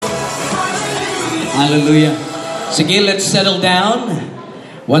Hallelujah. Sige, let's settle down.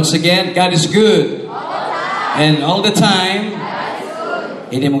 Once again, God is good. And all the time,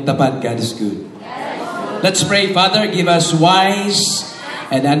 hindi mong tapat, God is good. Let's pray. Father, give us wise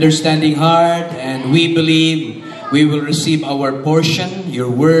and understanding heart, and we believe we will receive our portion, your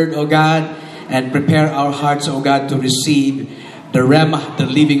word, O God, and prepare our hearts, O God, to receive the Rhema, the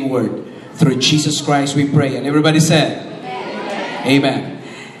living word. Through Jesus Christ we pray. And everybody said, Amen.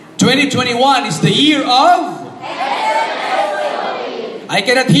 2021 is the year of? I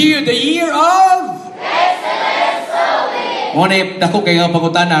cannot hear the year of? Ngunit ako kayo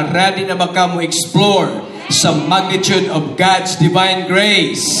pangutana, ready na ba ka mo explore sa magnitude of God's divine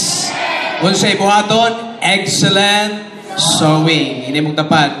grace? Unsay buhaton? Excellent sowing. Hindi mong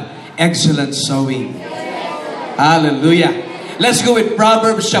tapat. Excellent sowing. Hallelujah. Let's go with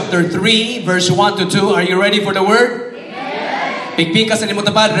Proverbs chapter 3, verse 1 to 2. Are you ready for the word? Pigpika sa nimong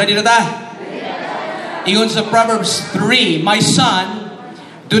tapat. Ready na ta? Ingon sa Proverbs 3, My son,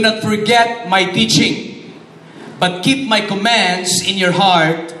 do not forget my teaching, but keep my commands in your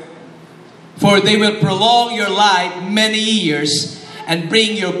heart, for they will prolong your life many years and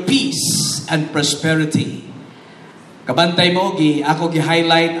bring you peace and prosperity. Kabantay mo, ako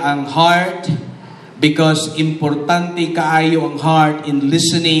gi-highlight ang heart because importante kaayo ang heart in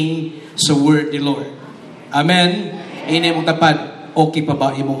listening sa word ni Lord. Amen? Ini mong tapat, okay pa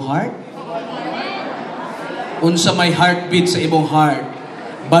ba imong heart? Unsa may heartbeat sa imong heart?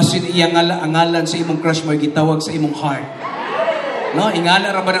 Basin iyang angalan sa imong crush mo gitawag sa imong heart. No, ingala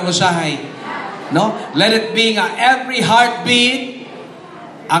ra ba ng usahay? No? Let it be nga every heartbeat,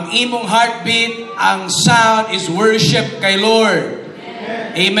 ang imong heartbeat, ang sound is worship kay Lord.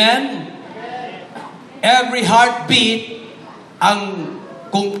 Amen? Every heartbeat, ang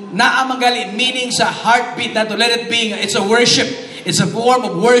kung naamagali meaning sa heartbeat nato, let it be, it's a worship. It's a form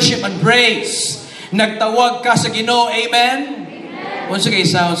of worship and praise. Nagtawag ka sa Ginoo, amen? Unsa kay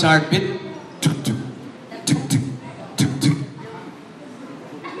sound sa heartbeat? Tuk tuk tuk tuk tuk tuk.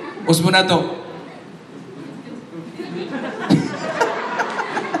 Usmo na to.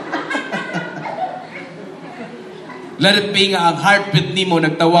 Let it be nga ang heartbeat nimo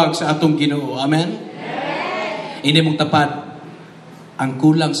nagtawag sa atong Ginoo. Amen? Hindi mong tapat ang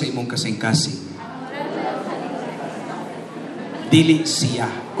kulang sa imong kasing-kasing. Dili siya,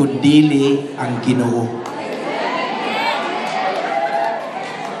 kundili ang Ginoo.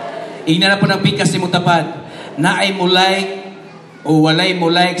 Ingnan na po ng pikas imong tapat na ay mo like o walay mo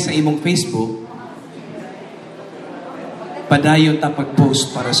like sa imong Facebook, padayon ta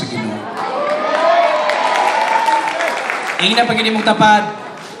pag-post para sa Ginoo. Ingnan pag imong tapat,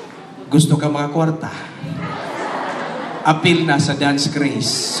 gusto ka makakwarta. Apil na sa Dance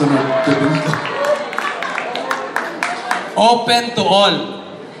Grace. Sunod to open to all.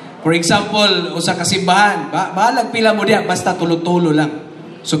 For example, usa ka simbahan, bahalag pila mo diya, basta tulo-tulo lang.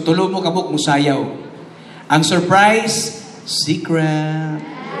 So tulo mo kabuk mo sayaw. Ang surprise, secret.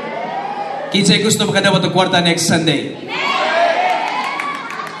 Kinsay gusto makadawat og kwarta next Sunday?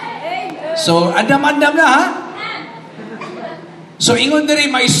 So andam-andam na ha? So ingon diri,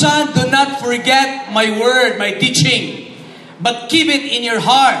 my son, do not forget my word, my teaching, but keep it in your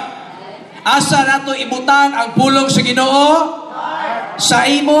heart. Asa nato ibutang ang pulong sa Ginoo? Sa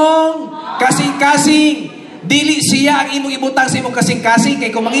imong kasing-kasing. Dili siya ang imong ibutang sa imong kasing-kasing, kay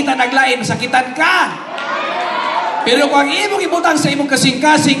kung mangita naglain, masakitan ka. Pero kung ang imong ibutang sa imong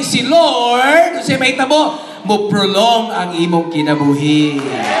kasing-kasing, si Lord, kung siya mahitabo, mo prolong ang imong kinabuhi.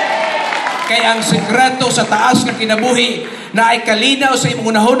 Kaya ang sekreto sa taas ng kinabuhi na ay kalinaw sa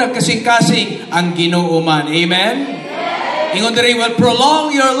imong unahon ng kasing-kasing, ang Ginoo man. Amen? Ingon diri, will prolong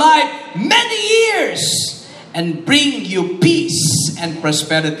your life many years and bring you peace and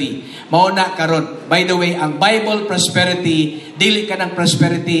prosperity. Mauna karon. By the way, ang Bible prosperity, dili ka ng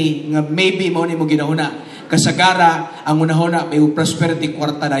prosperity nga maybe mao ni mo ginahuna. Kasagara, ang unahuna may prosperity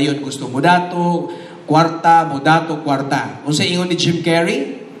kwarta na yun. Gusto mo dato, kwarta, mo dato, kwarta. Unsa ingon ni Jim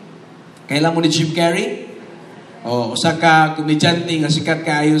Carrey? Kailan mo ni Jim Carrey? O, usa ka komedyante nga sikat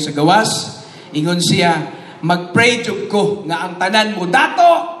kaayo sa gawas. Ingon siya, mag-pray jud ko nga ang tanan mo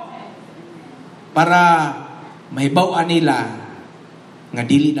dato para mahibaw-an nila nga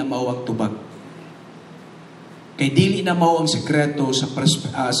dili na mao ang tubag. Kay dili na mao ang sekreto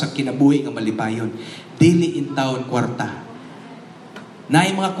sa kinabuhi nga malipayon. Dili in taon kwarta.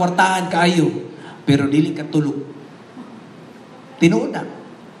 Naay mga kwartahan kaayo, pero dili katulog. Tinuod na.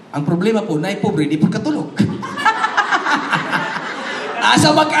 Ang problema po, naay pobre, di po katulog.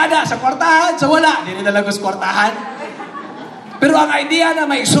 Asa magkada? Sa kwartahan? Sa wala. Dili na lang sa kwartahan. Pero ang idea na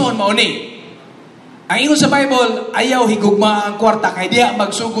may son, mauni. Ang ingon sa Bible, ayaw higugma ang kwarta kay diya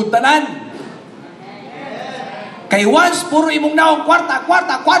magsugod tanan. Kay once, puro imong naong kwarta.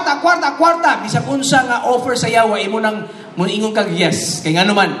 Bisag unsa nga offer sa yawa, imo nang ingon kag yes. Kay nga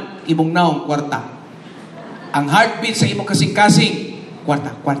naman, imong naong kwarta. Ang heartbeat sa imong kasing-kasing,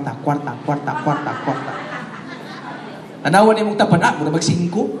 kwarta. Tanawan imong tapan, mura mag-5.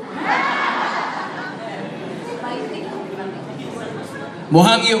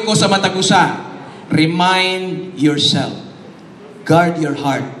 Muhangyo ko sa matag usa. Remind yourself. Guard your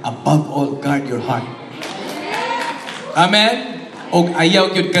heart. Above all, guard your heart. Amen? Og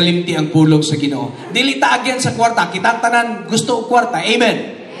ayaw gyud kalimti ang pulong sa Ginoo. Dili ta again sa kwarta. Kitang tanan gusto og kwarta. Amen?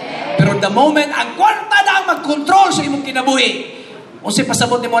 Pero the moment ang kwarta na ang mag-control sa imong kinabuhi, unsay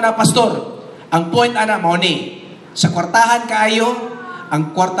pasabot nimo na pastor, ang point ana mao ni, sa kwartahan kaayo,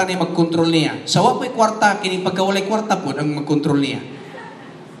 ang kwarta ni mag-control niya. Sa wa po'y kwarta, kining pagkawalay kwarta po ang mag-control niya.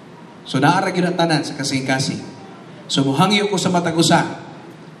 So naara gyud ang tanan sa kasing-kasing. So muhangyo ko sa matag usa.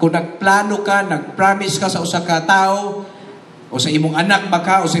 Kung nagplano ka, nagpromise ka sa usa ka tao, o sa imong anak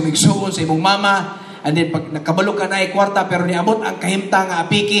baka, o sa imong igsuon, sa imong mama, and then pag nakabalo ka na ay kwarta, pero niabot ang kahimta nga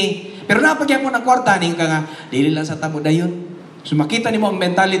apiki, pero napagyan mo ng kwarta, ning ka nga, dili lang sa tamo dayon. So makita nimo ang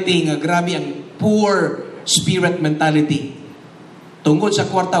mentality nga grabe ang poor spirit mentality. Tungkol sa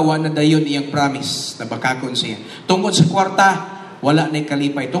kwarta, wala na dayon iyang promise na bakakon siya. Tungkol sa kwarta, wala na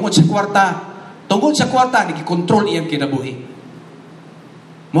kalipay. Tungkol sa kwarta, nagikontrol iyang kinabuhi.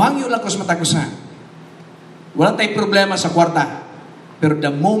 Muhangyo lang ko sa matagusan. Wala tayong problema sa kwarta. Pero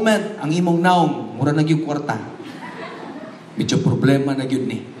the moment ang imong naong, mura na yung kwarta. Medyo problema na yun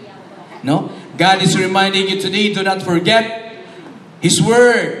ni. No? God is reminding you today, do not forget His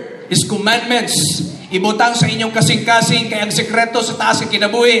Word, His commandments. Ibutang sa inyong kasing-kasing, kaya ang sekreto sa taas ng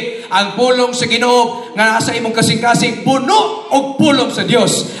kinabuhi, ang pulong sa Ginoo, nga nasa imong kasing-kasing, puno o pulong sa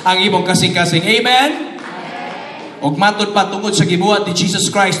Dios ang imong kasing-kasing. Amen? Og matod pa tungod sa gibuhat ni Jesus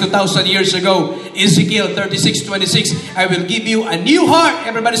Christ 2,000 years ago, Ezekiel 36:26, I will give you a new heart.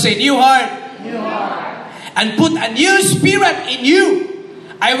 Everybody say, new heart. New heart. And put a new spirit in you.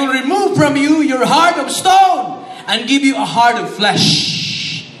 I will remove from you your heart of stone and give you a heart of flesh.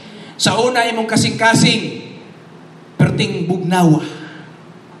 Sa una imong kasing-kasing, perting bugnawa.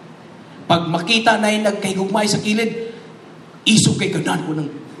 Pag makita na yung nagkaigugmay sa kilid, isog kay ganan ko ng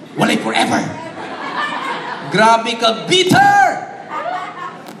walay forever. Grabe ka, bitter!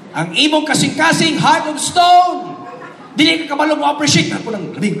 Ang imong kasing-kasing, heart of stone. Dili ka kabalo mo appreciate. Ako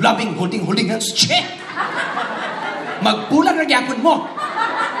ng labing, holding hands. Check! Magpulang na gyapon mo.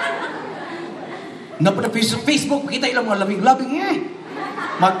 Napunta Facebook, kita ilang mga labing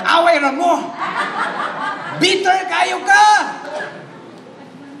mag-away na mo. Bitter kayo ka!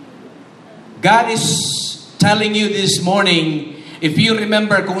 God is telling you this morning, if you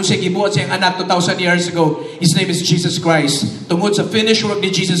remember kung siya gibuhat siyang anak 2,000 years ago, His name is Jesus Christ. Tungod sa finished work ni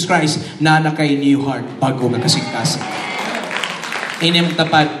Jesus Christ, na kay new heart, bago nga kasing-kasing. Ini mong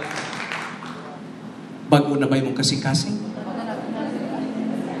tapat, bago na ba yung kasing-kasing?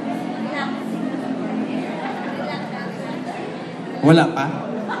 Wala pa?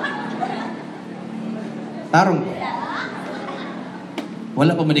 Tarong.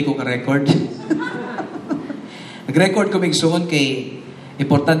 Wala pa man ko ka-record. Nag-record ko migsuon kay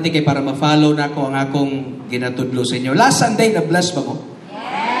importante kay para ma-follow na ako ang akong ginatudlo sa inyo. Last Sunday, na-bless ba mo?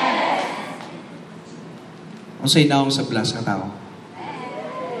 Yes! Ang say naong sa bless ka tao?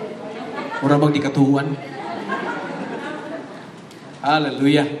 Mura bang di katuhuan?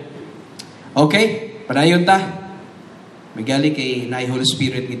 Hallelujah. Okay, padayon ta. Magali kay Nay Holy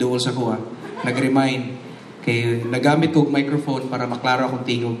Spirit ni Duol sa kuha. Nag-remind kay nagamit ko microphone para maklaro akong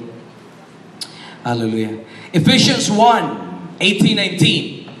tingog. Hallelujah. Ephesians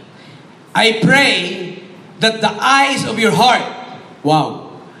 1:18-19. I pray that the eyes of your heart,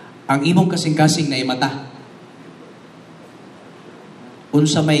 wow, ang imong kasing-kasing na imata,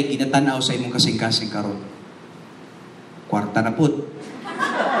 unsa may ginatanaw sa imong kasing-kasing karon. Kwarta na pud.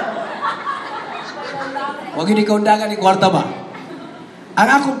 Huwag yun ikaw undangan ni kwarta ba? Ang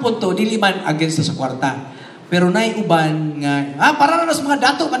akong punto, dili man against sa kwarta. Pero naiuban nga, para na sa mga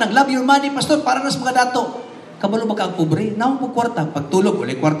dato, kanang love your money, pastor, para na sa mga dato. Kabalo ba ka ang pobre? Naon mo kwarta. Pag tulog,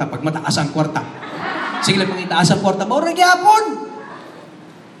 ulit kwarta. Pag mataas ang kwarta. Sige lang pang itaas ang kwarta. Maurang yapon!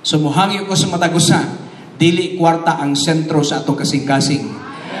 So, muhangyo ko sa matagusa. Dili kwarta ang sentro sa atong kasing-kasing.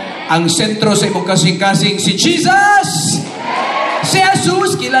 Ang sentro sa imong kasing-kasing, si Jesus! Si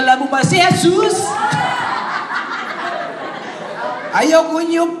Jesus! Kilala mo ba si Jesus? Ayaw ko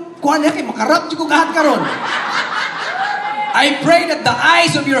inyo, kuha niya kayo, makarap ko kahat karon. I pray that the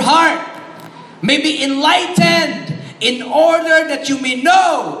eyes of your heart may be enlightened in order that you may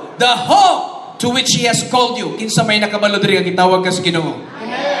know the hope to which He has called you. Kinsa may nakabalo diri nga gitawag ka sa Ginoo.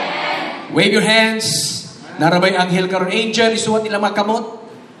 Wave your hands. Narabay anghel karon, angel, isuwat nila mga kamot.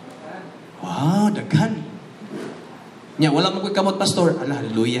 Wow, daghan. Nya, wala mo ko'y kamot, pastor. Ala,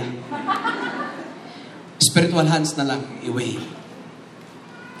 hallelujah. Spiritual hands na lang, iway.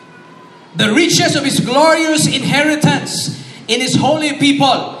 The riches of His glorious inheritance in His holy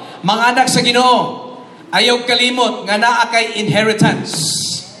people. Mga anak sa Ginoo, ayaw kalimot nga naa kay inheritance.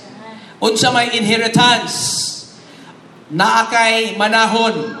 Unsa may inheritance? Naa kay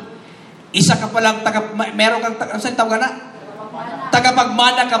manahon. Isa ka palang meron kang saan tawag na?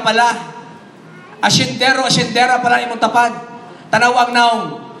 Tagapagmana ka pala. Asyendera pala imong tapad. Tanaw ang naong.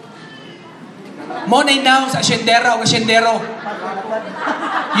 Mo na naong sa asyendera o asyendero.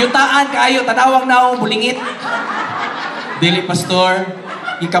 Yutaan kaayo, tanaw ang naong, bulingit. Dili, pastor.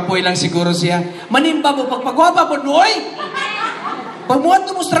 Ikapoy lang siguro siya. Manimba mo, pagpagwapa mo, noy. Pagmuhat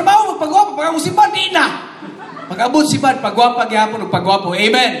mo sa trabaho, magpagwapa. Pag si Bad, di na. Pag-abot si Bad, pagwapa, gyapon, magpagwapo.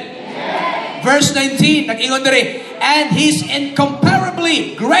 Amen. Verse 19, nag-ingon diri, and His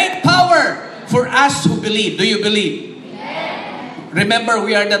incomparably great power for us who believe. Do you believe? Remember,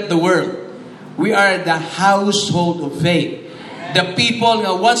 we are not the world. We are the household of faith. The people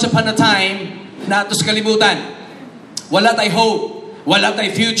nga once upon a time, natos kalibutan. Wala tay hope. Wala tay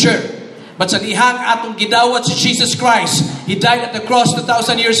future. But sa dihang atong gidawat si Jesus Christ, He died at the cross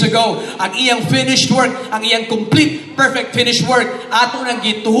 2,000 years ago. Ang iyang finished work, ang iyang complete, perfect finished work, ato nang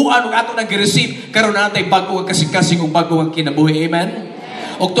gituhuan ug ato nang gi-receive karon na natay bago ang kasing-kasing ug bago ang kinabuhi. Amen.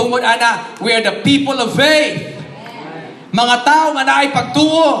 Ug tungod ana, we are the people of faith. Mga tao nga naay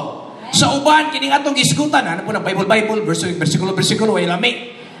pagtuo. Sa uban kining atong gisgutan, ano po na Bible, bersikulo ay lami.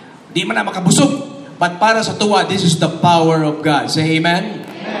 Di man na makabusog. But para sa tuwa, this is the power of God. Say amen.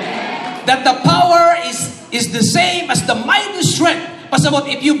 That the power is the same as the mighty strength. Pasabot,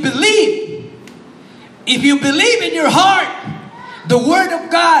 if you believe in your heart the word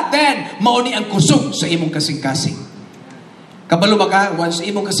of God, then mauni ang kusog sa imong kasing-kasing. Kabalo ba ka? Once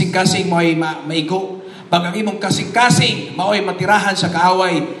imong kasing-kasing mao'y maigo, pag ang imong kasing-kasing mao'y matirahan sa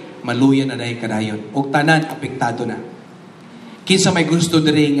kaaway, maluyan na dahil kadayon. O tanan, apektado na. Kinsa may gusto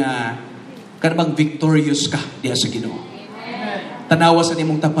diri nga kanang victorious ka diya sa Ginoo. Tanawa sa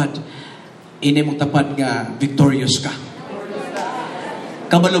imong tapad. Inimong tapad nga victorious ka.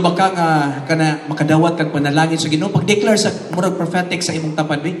 Kabalo ba ka nga kana makadawat kag panalangin sa Ginoo? Pag-declare sa murag prophetic sa imong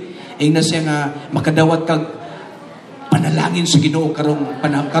tapad bi, ingna siya nga makadawat kag panalangin sa Ginoo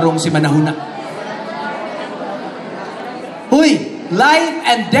karong si manahuna. Huy, life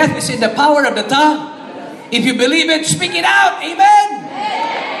and death is in the power of the tongue. If you believe it, speak it out. Amen.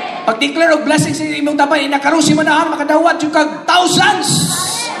 Pag-declare og blessing sa imong tapad, inakaroon si manahan makadawat yung kag thousands.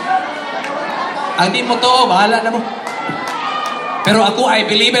 Ang di mo to, bahala na mo. Pero ako, I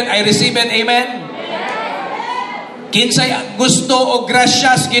believe it, I receive it. Amen. Kinsay gusto o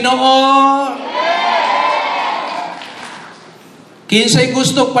grasyas Ginoo. Kinsay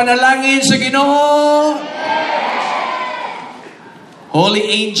gusto panalangin sa Ginoo. Holy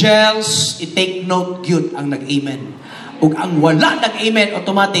angels, i-take note yun ang nag-amen. Ug ang wala nag-amen,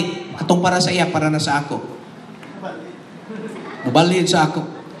 automatic, katong para sa iya, para na sa ako. Mubalhin sa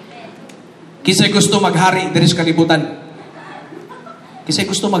ako. Kisay gusto maghari diri sa kalibutan. Kisay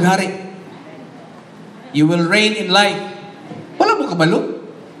gusto maghari. You will reign in life. Wala mo kabalo.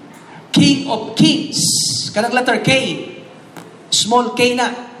 King of kings. Kanang letter K. Small K na.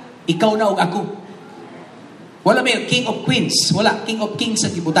 Ikaw na og ako. Wala may king of queens. Wala. King of kings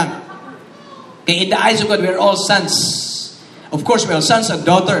sa kalibutan. Kaya in the eyes of God, we are all sons. Of course, we are sons and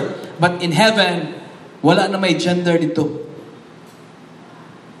daughter. But in heaven, wala na may gender dito.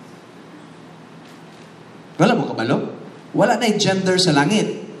 Wala mo kabalo? Wala na yung gender sa langit.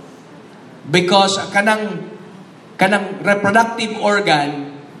 Because kanang reproductive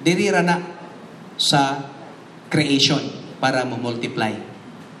organ, dirira na sa creation para mo-multiply.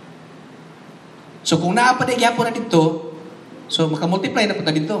 So kung naapaday gyapon na dito, so makamultiply na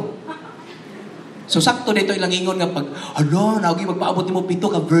punta dito. So sakto dito ilang ingon nga pag, naugi magpaabot nimo 7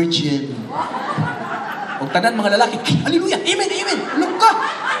 ka virgin. Og tanan mga lalaki, hallelujah, amen, amen. Look ka.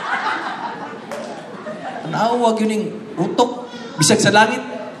 Nawag yun yung utok. Bisag sa langit.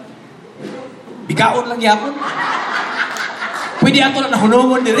 Bikaon lang yapon. Pwede ato na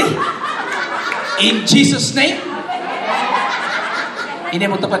nahulungon diri. In Jesus' name. Hindi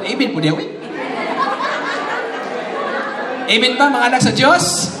mo tapat. Amen po diya. Amen ba mga anak sa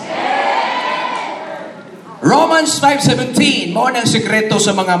Diyos? Romans 5:17. Mao nang sekreto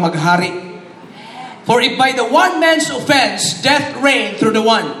sa mga maghari. For if by the one man's offense, death reigned through the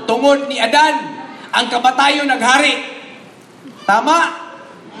one. Tungod ni Adan, ang kamatayon naghari. Tama?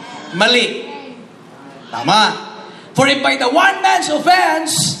 Mali. Tama. For if by the one man's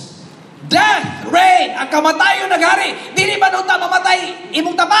offense, death reigned reign. Ang kamatayon naghari. Dili man unta mamatay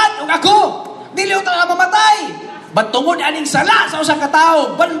imong tapat ug ako. Dili unta mamatay. But tungod aning sala sa usa ka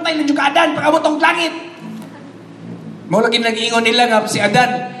tawo, bantay ninyo ka Adan pag-abot ang langit. Mao lagi nag-ingon nila nga si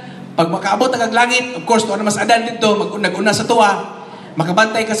Adan, pag makaabot ang langit, of course, tuwa na mas Adan dito, nag-una sa tuwa,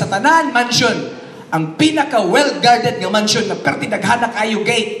 makabantay ka sa tanan mansion. Ang pinaka well-guarded nga mansion na perti daghana kayo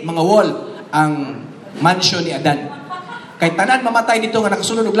gate, mga wall, ang mansion ni Adan. Kay tanan mamatay dito nga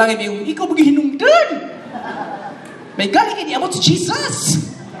nakasulod og langit, yung ikaw maghihinungdan. May galing ini abot si Jesus.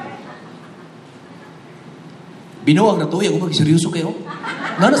 Binuang na to, yung seryoso kayo.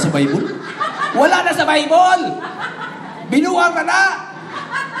 Nga na sa Bible? Wala na sa Bible. Binuang na.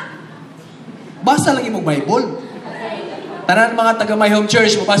 Basa lagi mong Bible. Tanan mga taga My Home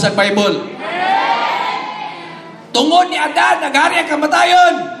Church, mabasa ang Bible. Tungod ni Adan, naghari ang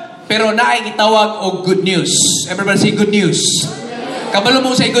kamatayon. Pero naay gitawag og good news. Everybody say good news. Kabalo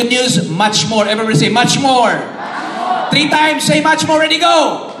mo say good news, much more. Everybody say much more. 3 times, say much more. Ready,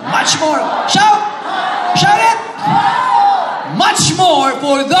 go. Much more. Shout. Shout it. Much more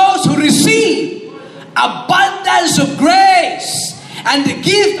for those who receive abundance of grace, and the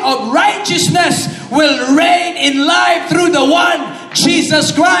gift of righteousness will reign in life through the one, Jesus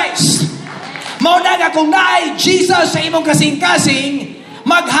Christ. Mauna nga kung naay Jesus sa imong kasing-kasing,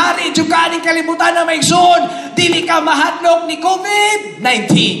 maghari dyan ka ng kalibutan na maigsoon, dili ka mahadlok ni COVID-19.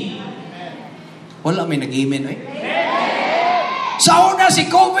 Wala may nag-amen, eh? Sa una si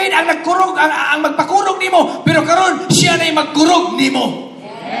COVID ang nagkurog, ang magpakurog nimo, pero karon siya na yung magkurog nimo.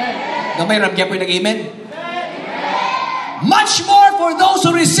 Gamay ram kaya po yung nag-amen? Much more for those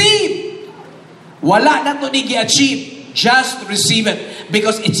who receive. Wala na to ni gi-achieve. Just receive it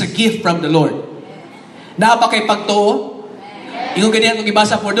because it's a gift from the Lord. Na ba kay pagtuo? Ingon ganyan kung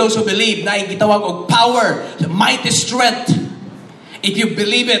ibasa for those who believe na gitawag og power, mighty strength. If you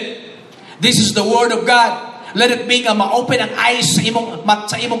believe it, this is the word of God. Let it be nga ma-open ang eyes sa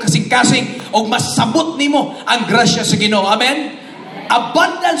imong kasing-kasing o masabot nimo ang grasya sa Ginoo. Amen?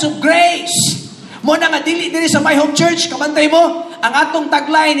 Abundance of grace. Mo na nga dili sa My Home Church, kabantay mo, ang atong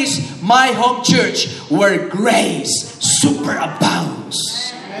tagline is My Home Church where grace super abounds.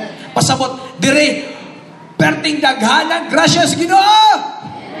 Pasabot dire perting daghanan grasya sa Ginoo.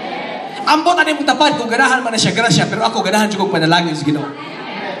 Ambot ani mong tapad kung ganahan man na siya grasya, pero ako ganahan jud kog panalangin sa Ginoo.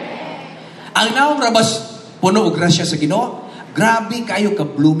 Ang naong rabas puno og grasya sa Ginoo, grabe kayo ka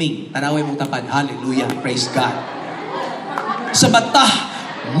blooming. Tanaway mong tapad. Hallelujah. Praise God. Sa mata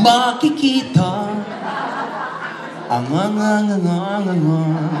makikita ang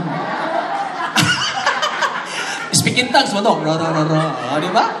speaking tongues mo to. Di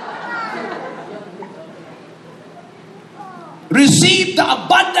ba? Receive the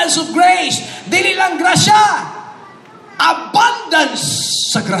abundance of grace. Dili lang grasya. Abundance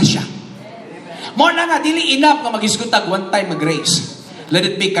sa grasya. Mo na nga, dili enough nga maghisgot tag one time mag-grace. Let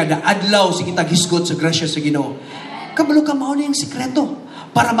it be kada adlaw sige tag hisgot sa grasya sa Ginoo. Kabalo ka mao na yung sikreto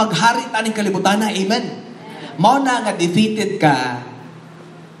para maghari taning kalibutan na. Amen. Mao na nga defeated ka.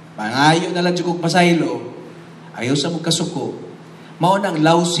 Pangayo na lang jud kog pasaylo. Ayaw sa mong kasuko. Mao nang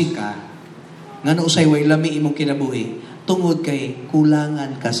lousy ka. Ngano usay way lami imong kinabuhi tungod kay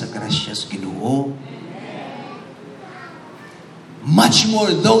kulangan ka sa grasya sa Ginoo. Much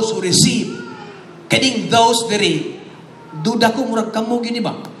more those who receive. Kaning those diri, duda ko murag kamo gini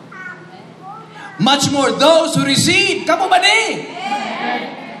ba? Much more those who receive, kamo ba ni?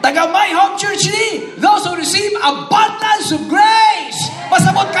 Taga My Home Church ni, those who receive abundance of grace.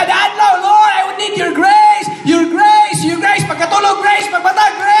 Pasabot kada adlaw, Lord, I would need your grace, your grace, your grace. Pagkatulog grace,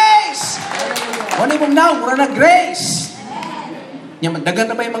 pagbatag grace. Wala mong now, mura na grace.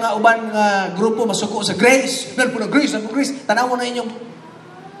 Dagan na ba yung mga uban grupo masuko sa grace? Nan po na grace, nan po grace. Tanaw na inyong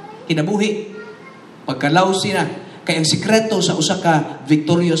kinabuhi. Pagkalawsi na, kay ang sikreto sa usa ka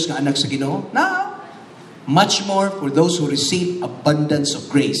victorious nga anak sa Ginoo, now, much more for those who receive abundance of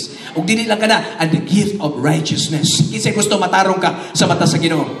grace. Ug dili lang kana, and the gift of righteousness. Kinsay gusto matarong ka sa mata sa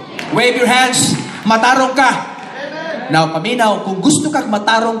Ginoo? Wave your hands, matarong ka. Now, paminaw, kung gusto kang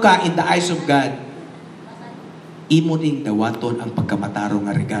matarong ka in the eyes of God, imo ning dawaton ang pagkamatarong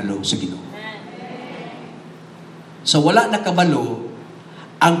nga regalo sa Ginoo. So wala na kabalo,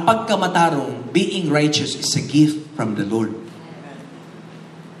 ang pagkamatarong, being righteous, is a gift from the Lord.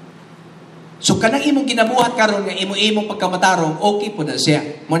 So kanang imong ginabuhat karon nga imo-imong pagkamatarong, okay po na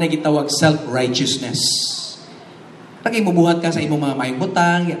siya. Mo na gitawag self-righteousness. Pag imubuhat ka sa imong mga maayong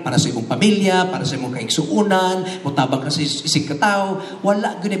butang, para sa imong pamilya, para sa imong kaigsuunan, mutabang ka sa isig katao,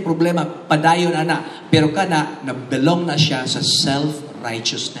 wala gani problema, padayon ana. Pero kana, na-belong na siya sa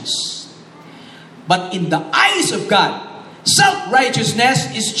self-righteousness. But in the eyes of God,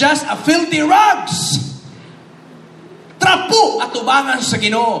 Self-righteousness is just a filthy rags. Trapo at tubangan sa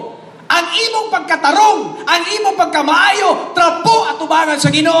Ginoo. Ang imong pagkatarong, ang imong pagkamaayo, trapo at tubangan sa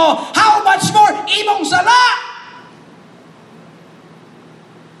Ginoo. How much more imong sala?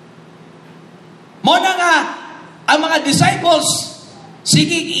 Mo na nga, ang mga disciples,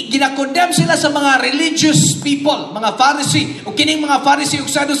 sige, ginakondemn sila sa mga religious people, mga Pharisee, o kining mga Pharisee o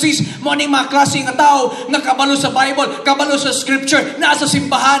Sadducees, mo ning mga klase nga tao, nga kabalo sa Bible, kabalo sa Scripture, nasa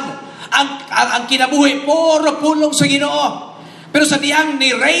simbahan. Ang kinabuhi, puro pulong sa Ginoo. Pero sa diyang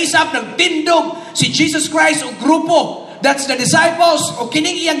ni-raise up, nagtindog si Jesus Christ o grupo, that's the disciples, o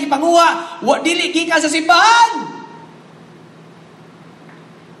kining iyang ipanguha, dili gikan sa simbahan.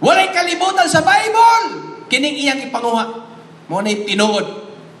 Walay kalibutan sa Bible. Kining iyang ipanguha. Mo na tinuod.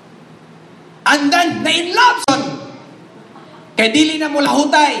 And then, na-inlove son. Kay dili na mo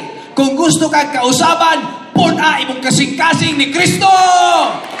lahutay. Kung gusto kang kausaban, puna imong kasing-kasing ni Kristo.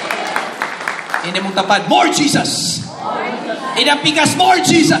 Hindi mong tapad, more Jesus. Inapigas, more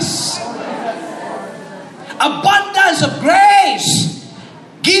Jesus. Abundance of grace.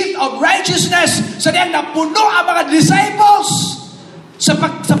 Gift of righteousness. Sa diyang napuno ang mga disciples. Sa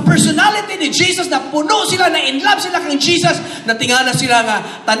personality ni Jesus, na puno sila, na in love sila kang Jesus, na tingala sila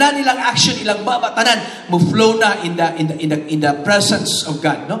nga, tanan nilang action, ilang baba, tanan, mo-flow na in the presence of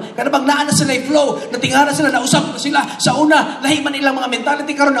God. No? Kaya bang naan na sila i-flow, na tingala sila, nausap na sila, sa una, lahiman nilang mga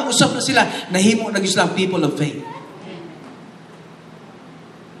mentality, karon nausap na sila, nahimo na silang people of faith.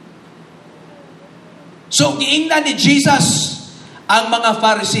 So, giingnan ni Jesus, ang mga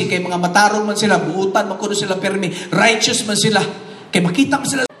Pharisee, kay mga matarong man sila, buutan, makuno sila permi, righteous man sila, kay makita mo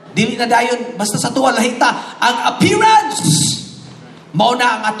sila, dili na dayon, basta sa tuwa lahita, ang appearance, mao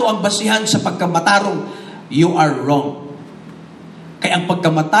na ang ato ang basihan sa pagkamatarong, you are wrong. Kay ang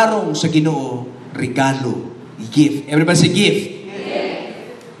pagkamatarong sa Ginoo, regalo, gift. Everybody say gift.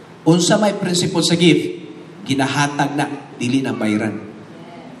 Unsa may principle sa gift, ginahatag na, dili na bayaran.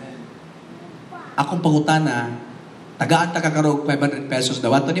 Akong pangutana, tagaan ta kakarog 500 pesos,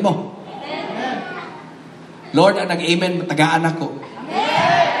 dawato nimo. Lord, ang nag-amen, tagaan ako.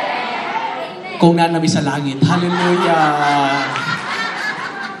 Kung nanami sa langit. Hallelujah.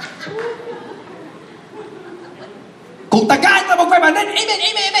 Kung tagaan ka mag-500, amen, amen,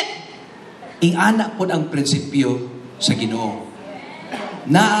 amen. Ingana po ang prinsipyo sa Ginoo.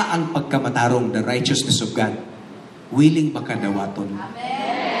 Naa ang pagkamatarong, the righteousness of God. Willing makadawaton.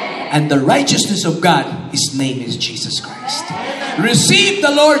 And the righteousness of God, His name is Jesus Christ. Receive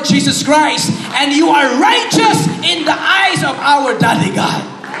the Lord Jesus Christ, and you are righteous in the eyes of our Daddy God.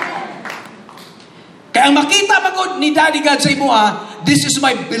 Kaya makita magod ni Daddy God sa imo, this is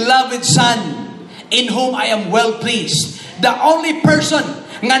my beloved Son, in whom I am well pleased. The only person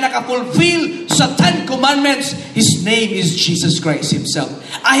nga naka-fulfill sa 10 commandments, His name is Jesus Christ Himself.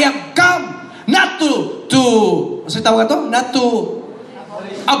 I have come not not to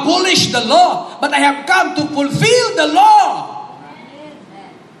abolish the law, but I have come to fulfill the law.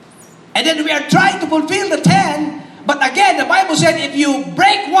 And then we are trying to fulfill the 10, but again, the Bible said, if you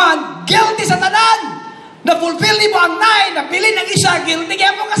break one, guilty sa tanan. Na-fulfill ni mo ang 9, napili ng isa, guilty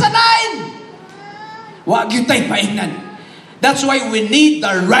kaya mo ka sa 9. Wag yun tayo paingnan. That's why we need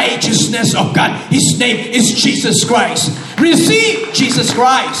the righteousness of God. His name is Jesus Christ. Receive Jesus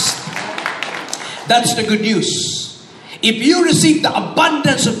Christ. That's the good news. If you receive the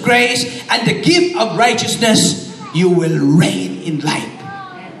abundance of grace and the gift of righteousness, you will reign in life.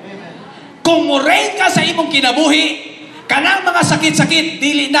 Kung mo reign ka sa imong kinabuhi, kanang mga sakit-sakit,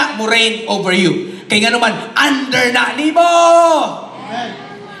 dili na mo reign over you. Kaya nga naman, under na nimo.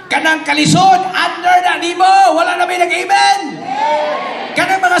 Kanang kalisod, under na nimo. Wala na may nag-amen.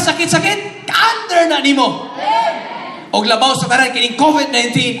 Kanang mga sakit-sakit, under na nimo. Og labaw sa tanan kining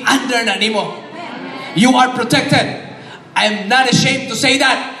COVID-19, under na nimo. You are protected. I'm not ashamed to say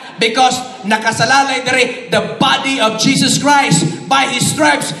that. Because nakasalalay dere the body of Jesus Christ. By His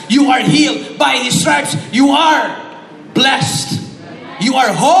stripes, you are healed. By His stripes, you are blessed. You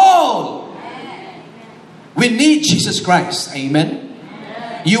are whole. We need Jesus Christ. Amen?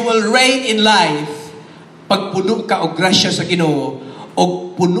 You will reign in life pag puno ka og grasya sa Ginoo o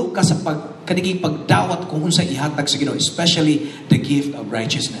puno ka sa kaniging pagdawat kung unsa ihatag sa Ginoo, especially the gift of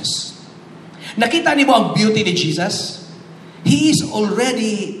righteousness. Nakita niyo ang beauty ni Jesus? He is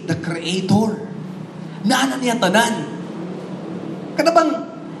already the Creator. Naanan niya tanan. Kanabang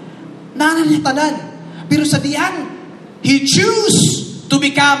naanan niya tanan. Pero sa diyan, He choose to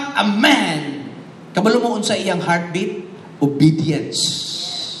become a man. Kabalo mo unsa iyang heartbeat? Obedience.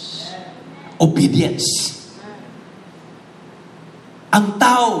 Obedience. Ang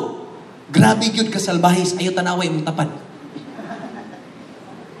tao, grabe yun kasalbahis, ayaw tanaway mong tapad.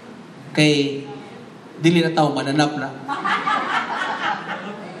 Kay dili na tao mananap na.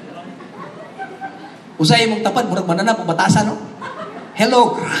 Usay mong tapat, murag mananap o batasan, no?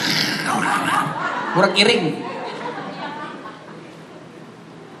 Hello. Murag iring.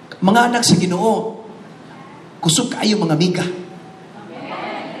 Mga anak sa Ginoo, kusog kayo mga amiga.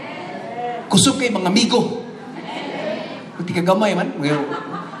 Kusog kayo mga amigo. Kung di ka gamay man,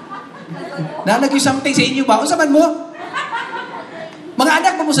 nalagay something sa inyo ba? O saman mo? Mga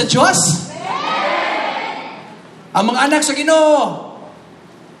anak mo sa Diyos? Ang mga anak sa Ginoo,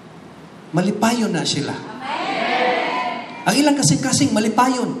 malipayon na sila. Ang ilang kasing-kasing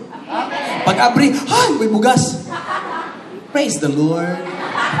malipayon. Pag-abri, ay, may bugas. Praise the Lord.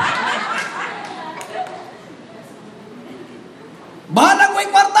 Bahala ko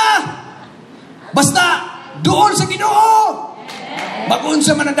yung kwarta. Basta, doon sa Ginoo.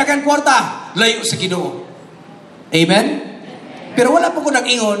 Mag-unsa man ang daghang kwarta, layo sa Ginoo. Amen? Pero wala po ko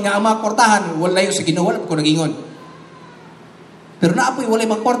nag-ingon nga ang mga kwartahan, wala layo sa Ginoo, wala po ko nag-ingon. Pero naapoy wala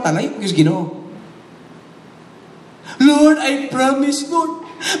yung mga kwarta, layo po sa Ginoo. Lord, I promise, Lord,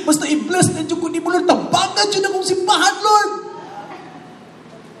 basta i-bless na Diyos ko ni mo, Lord, tabangan Diyos na kong simbahan, Lord.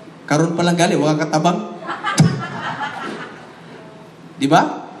 Karon pa lang gali, wala katabang. Di ba?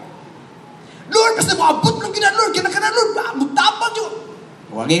 Lord, basta mo abot lang gina, Lord, kinakanan, Lord, magtabang Diyos.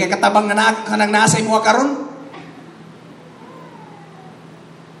 Huwag ka katabang na kanang nasa mo karon.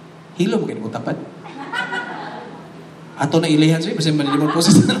 Hilo mo kayo mo tapad. Ato na ilihan sa'yo, basta malilimang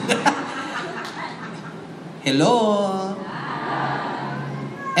poses. Hello?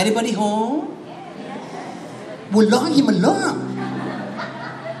 Anybody home? Wala ang himala.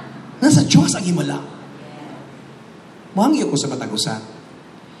 Nasa Diyos ang himala. Mahangyo ko sa katagusan.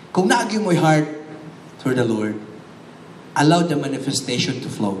 Kung naagyo mo'y heart for the Lord, allow the manifestation to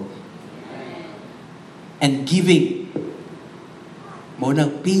flow. And giving, mo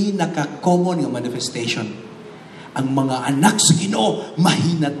nang pinaka-common nga manifestation. Ang mga anak sa Ginoo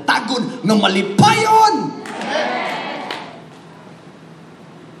mahinatagon nga malipayon.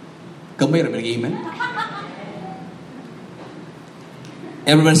 Kamay ra ba amen?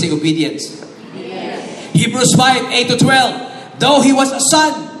 Everyone say obedience. Hebrews 5:8-12. Though he was a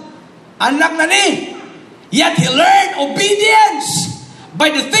son, anak na ni, yet he learned obedience by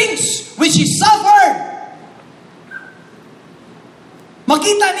the things which he suffered.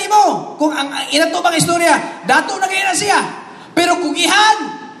 Makita nimo kung ang inatubang istorya, dato na kayo na siya. Pero kung ihan,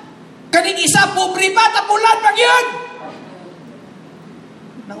 kaning isa pobre pa, tapulan pag yun.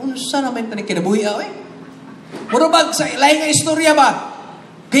 Naunsa naman tanig kinabuhi eh. Murabag sa ilahi nga istorya ba?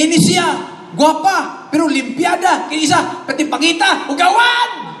 Kaya ni siya, guwapa, pero limpiada. Kaya isa, katipangita, ugawan!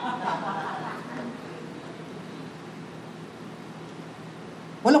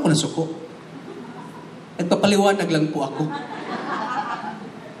 Wala ko na suko. Nagpapaliwanag lang po ako.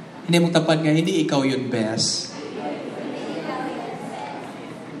 Hindi mong tapad nga, hindi ikaw yun, best.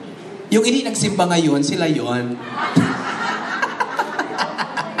 Yung hindi nagsimba ngayon, sila yun.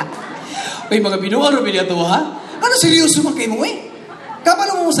 Uy, mga binuang rubilya to, ha? Ano seryoso man kayo mo, eh?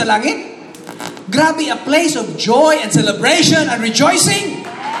 Kapalo mo sa langit? Grabe, a place of joy and celebration and rejoicing.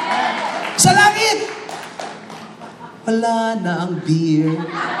 Sa langit. Wala na ang beer.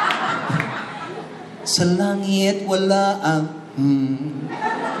 Sa langit, wala ang...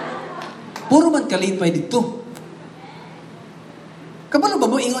 Puro man kalipay dito. Kapalo ba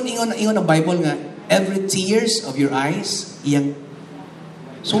mo ingon ang Bible nga, every tears of your eyes, iyang...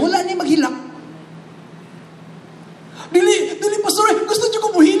 So wala niya maghilak. Dili, pastor, gusto niyo ko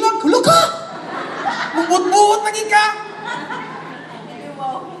muhilak. Hulo ka! Bubot-buot lagi ka!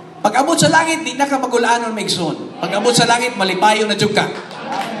 Pag abot sa langit, di na ka magulaanon maigsoon. Pag abot sa langit, malipayo na dyan ka.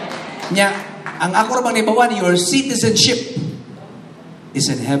 Nya, ang ako ramang nibawan, your citizenship is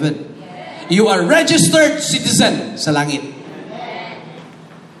in heaven. You are registered citizen sa langit.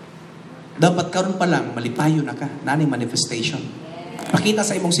 Dapat karon pa lang, malipayo na ka. Nani manifestation. Pakita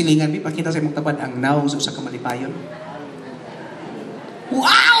sa imong silingan, pakita sa imong tabad ang naong sa kamalipayon.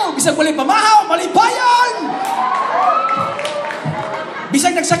 Wow! Bisag wali pamahaw, malipayon!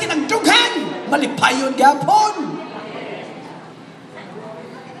 Bisag nagsakit ang dughan, malipayon gapon!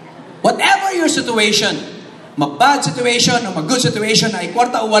 Whatever your situation, mag-bad situation o mag-good situation, ay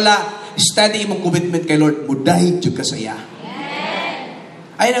kwarta o wala, steady imong commitment kay Lord, muday jud ka saya.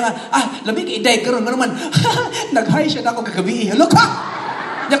 Ay na nga, labi kay iday karon man, nag-high siya na ako kagabi. Hello ka!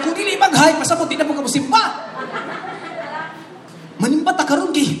 Ya kung dili mag-high, pasabot di na po ka musimba. Manimba ta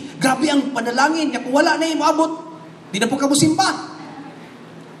karon kay grabe ang panalangin, ya kung wala na imaabot, di na po ka musimba.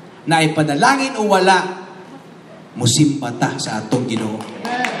 Na ipanalangin o wala, musimba ta sa atong Ginoo.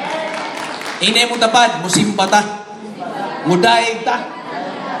 Inay mo tapad, musimba ta. Mudaig ta.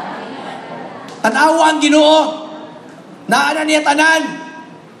 Tanawa ang Ginoo. Naana niya tanan.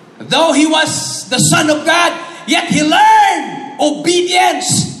 Though he was the Son of God, yet he learned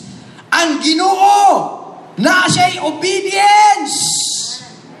obedience. Ang Ginoo, na siya'y obedience.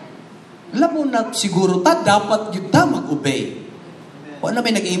 Alam mo na siguro dapat yun mag-obey. Wala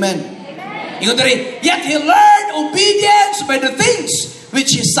may nag-amen. Ingon rin, yet he learned obedience by the things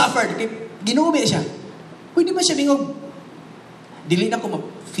which he suffered. Ginoo siya. Pwede ba siya bingog? Dili na ko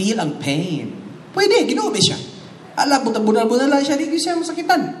ma-feel ang pain. Pwede, ginoo siya. Alam, bunal-bunal lang siya, hindi siya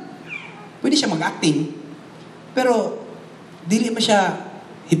masakitan. Pwede siya mag-acting. Pero, dili ba siya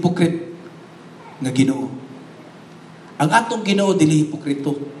hypocrite nga Ginoo? Ang atong Ginoo, dili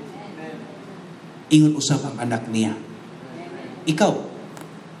hipokrito. Ingon usab ang anak niya. Ikaw,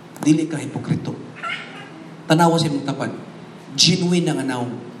 dili ka hipokrito. Tanawa sa imong tapat. Genuine ang anaw.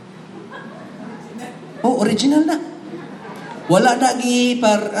 Oh, original na. Wala na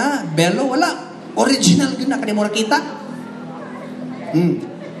belo, wala. Original yun na, kanina mo nakita.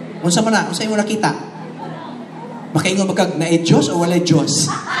 Unsa man na, unsa mo nakita? Makaingon magkag na Diyos o wala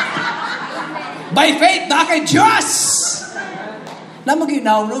Diyos? By faith, na kay Diyos! Na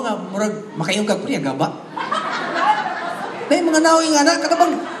mag-inaw no, nga, makaingon kag priya, gaba? Na yung mga nawing anak,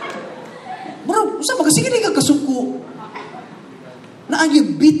 katabang, bro, unsa magasigil ka kasuko? Na ang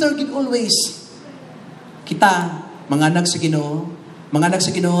yung bitter gid always. Kita, mga anak sa Ginoo,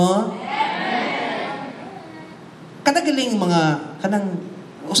 kadagaling kanang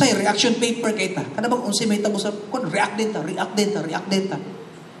usay reaction paper kay ta. Kada bang unsay may tabo sa react din ta.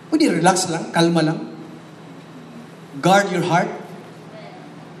 Pwede relax lang, kalma lang. Guard your heart.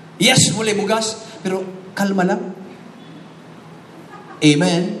 Yes, muli bugas, pero kalma lang.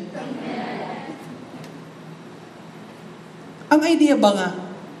 Amen. Ang idea ba nga,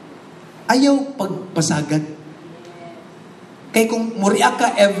 ayaw pagpasagad. Kaya kung muriak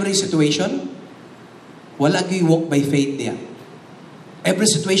ka every situation, wala gyud walk by faith niya. Every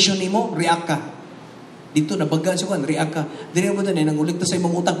situation nimo, react ka. Dito nabagan siya kan, react ka. Diri mo na nanguligtas sa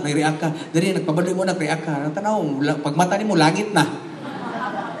imong utang, may react ka. Diri nagpabaloy mo na, react ka. Tanaw, pag mata nimo langit na.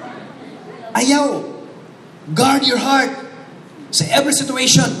 Ayaw. Guard your heart sa every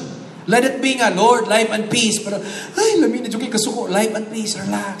situation. Let it be nga, Lord, life and peace. Pero, lamin na dyan kay kasuko. Life and peace,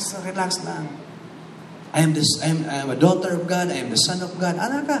 relax lang. I am a daughter of God. I am the son of God.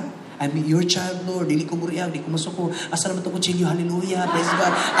 Anak ka. I'm your child, Lord. Dili ko muriag, dili ko masuko. Asa naman ito ko chinyo. Hallelujah. Praise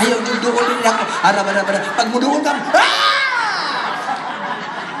God. Ayaw yung doon din ako. Arabara. Pag mudoon ka,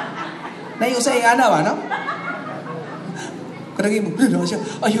 Nayo sa ingana ba, no? Kadang mo,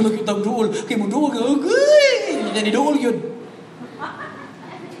 ayaw lang kitang doon. Kaya mo doon, yan ni doon yun.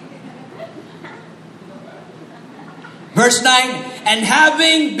 Verse 9, and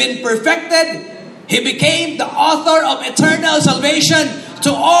having been perfected, he became the author of eternal salvation to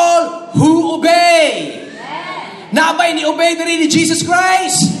all who obey. Yes. Nabay ni obey diri ni Jesus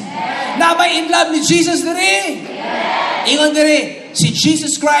Christ? Yes. Nabay in love ni Jesus diri? Yes. Ingon diri, si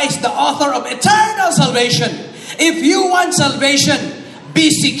Jesus Christ, the author of eternal salvation. If you want salvation,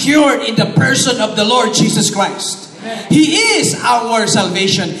 be secured in the person of the Lord Jesus Christ. Yes. He is our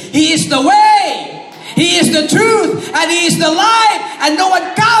salvation. He is the way. He is the truth, and He is the life, and no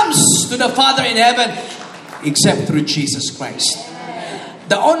one comes to the Father in heaven except through Jesus Christ.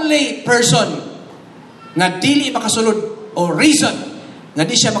 The only person nga dili makasulod o reason nga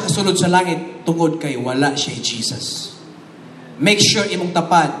di siya makasulod sa langit tungod kay wala siya Jesus. Make sure imong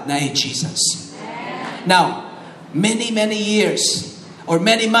tapad na ay Jesus. Now, many years or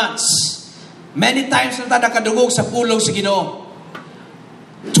many months, many times na ta nakadungog sa pulong sa Ginoo.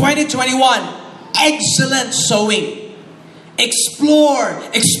 2021, excellent sowing. Explore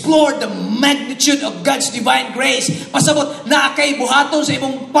the magnitude of God's divine grace. Pasabot na kay buhaton sa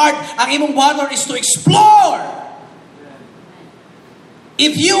imong part. Ang imong buhaton is to explore.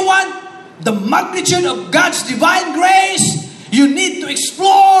 If you want the magnitude of God's divine grace, you need to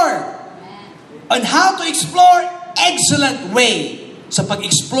explore. On how to explore, excellent way sa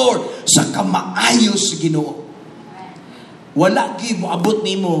pag-explore sa kamaayos sa Ginoo. Wala gyud moabot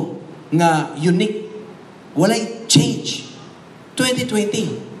nimo nga unique. Walay change.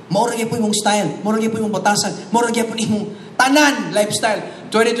 2020. Maura gyud po imong style. Maura gyud po imong batasan. Maura gyud po imong tanan lifestyle.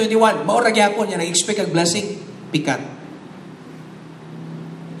 2021. Maura gyud po niya nag-expect ang blessing. Pikat.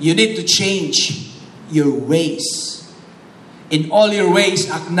 You need to change your ways. In all your ways,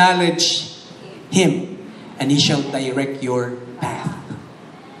 acknowledge Him, and He shall direct your path.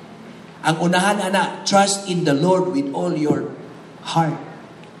 Ang unahan, ana, trust in the Lord with all your heart.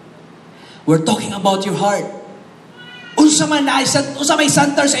 We're talking about your heart. Unsa may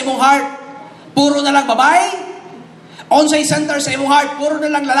center sa imong heart? Puro na lang babae? Unsay center sa imong heart? Puro na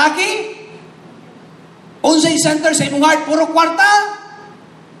lang lalaki? Unsay center sa imong heart, puro kwarta,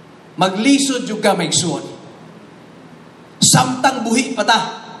 maglisod yung ka maigsuon. Samtang buhi pa ta,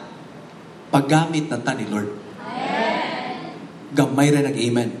 paggamit na ta ni Lord. Gamay rin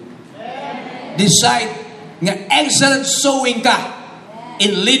nag-amen. Decide nga excellent sowing ka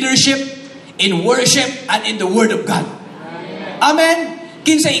in leadership, in worship, and in the Word of God. Amen.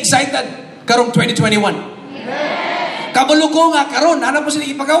 Kinsay excited karong 2021. Kabalo ko nga karon, ano po sila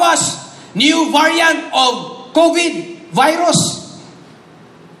ipagawas? New variant of COVID virus.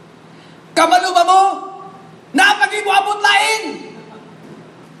 Kabalo ba mo? Napagi mo abot lain.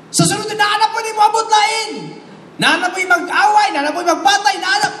 Sa sunod na anak mo ni mo abot lain. Naana po'y mag-away, naana po'y magpatay,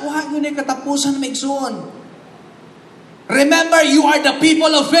 naana. Huwag yun ay katapusan na maigsuon. Remember, you are the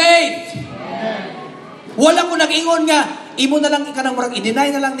people of faith. Wala ko nag-ingon nga, imo na lang ikanang murag, i-deny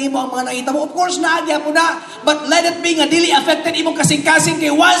na lang nimo ang mga nakita mo. Of course, naagya po na. But let it be nga, dili affected imong kasing-kasing.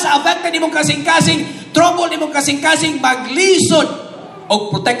 Kay once affected imong kasing-kasing, trouble imong kasing-kasing, maglisod o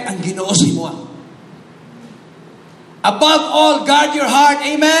protect ang Ginoo sa imo. Above all, guard your heart.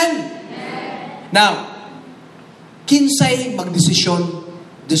 Amen? Now, kinsay magdesisyon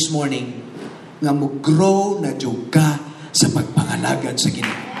this morning nga mo-grow na jud ka sa pagpangalagad sa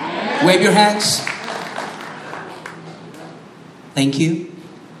Ginoo. Wave your hands. Thank you.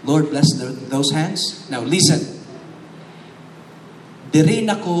 Lord, bless those hands. Now, listen. Diri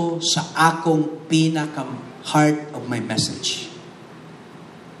na ko sa akong pinaka-heart of my message.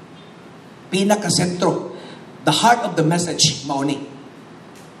 Pinaka-sentro. The heart of the message, mauni.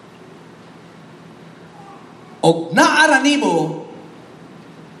 O naara nimo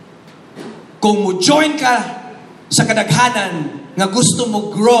kung mo join ka sa kadaghanan nga gusto mo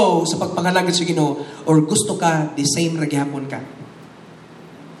grow sa pagpangalagad sa Ginoo or gusto ka the same ragyapon ka.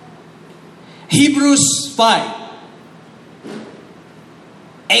 Hebrews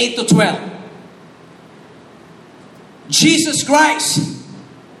 5:8-12. Jesus Christ.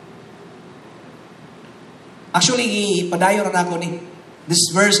 Actually, padayon na ako ni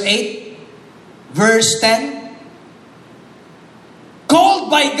this verse 8, verse 10. Called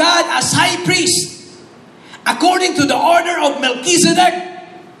by God as high priest, according to the order of Melchizedek.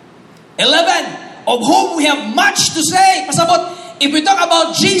 11, of whom we have much to say. Pasabot, if we talk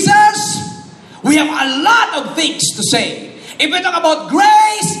about Jesus, we have a lot of things to say. If we talk about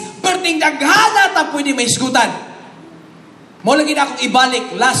grace, perting daghana ta pwede may isgutan. Mo lagi na akong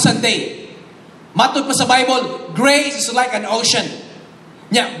ibalik last Sunday. Matod pa sa Bible, grace is like an ocean.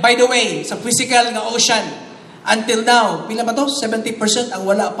 Yeah, by the way, sa physical nga ocean, until now, pila ba to? 70% ang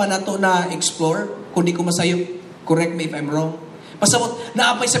wala pa na to na explore. Kung di ko masayo, correct me if I'm wrong. Pasabot,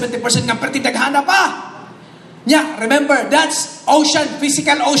 naapay 70% nga perting daghana pa. Yeah, remember, that's ocean,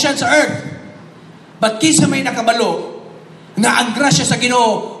 physical ocean sa earth. But kinsa may nakabalo, nga ang grasya sa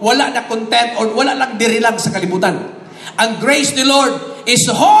Ginoo, wala na content or wala lang diri lang sa kalibutan. Ang grace ni Lord is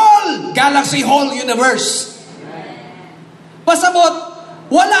the whole galaxy, whole universe. Pasabot,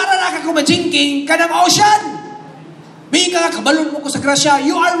 wala na nakakumajingking ka ng ocean. May ka kabalon mo ko sa grasya,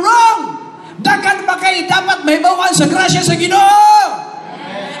 you are wrong. Dagan ba kayo dapat may bawaan sa grasya sa Ginoo?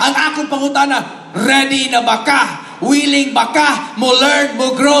 Ang akong pangutana, ready na ba ka? Willing ba ka? Mo learn,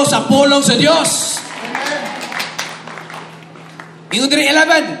 mo grow sa pulong sa Diyos. Ingon diri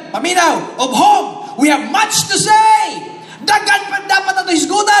 11, paminaw, of whom we have much to say. Dagan pa dapat nato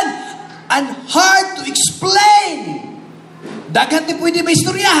hisgutan and hard to explain. Dagan di pwede may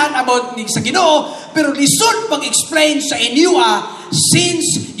istoryahan about sa Ginoo, pero lisod pag-explain sa inyo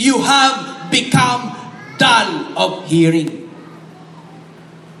since you have become dull of hearing.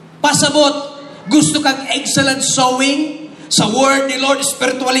 Pasabot, gusto kang excellent sowing sa word ni Lord,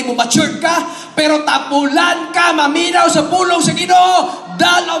 spiritually mo matured ka, pero tapulan ka, maminaw sa pulong sa Ginoo,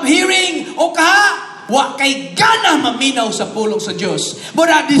 dull of hearing, o kaha, wa kay gana maminaw sa pulong sa Diyos.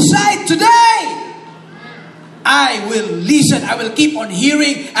 But I decide today, I will listen. I will keep on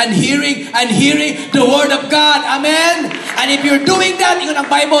hearing and hearing and hearing the Word of God. Amen? And if you're doing that, ingon ang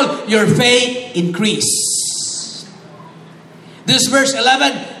Bible, your faith increase. This verse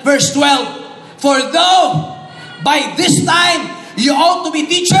 11, verse 12. For though by this time you ought to be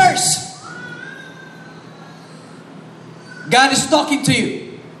teachers, God is talking to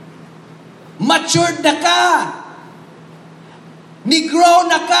you. Matured na ka. Negro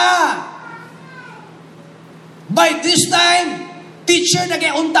na ka. By this time, teacher na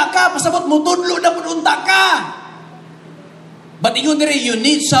kay unta ka, pasabot mo tudlo na pud unta ka. But ingon diri, you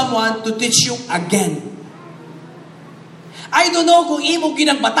need someone to teach you again. I don't know kung imo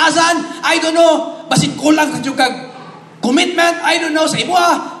ginagbatasan, I don't know basin kulang sa kag commitment, I don't know sa imo,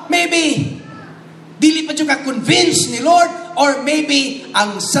 maybe dili pa jud ka convinced ni Lord, or maybe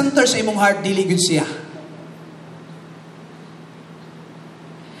ang center sa imong heart dili gyud siya.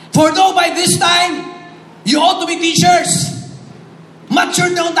 For though by this time, you ought to be teachers. Mature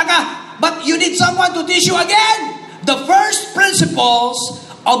na unta ka. But you need someone to teach you again. The first principles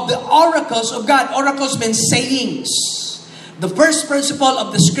of the oracles of God. Oracles means sayings. The first principle of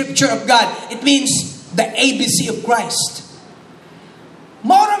the scripture of God. It means the ABC of Christ.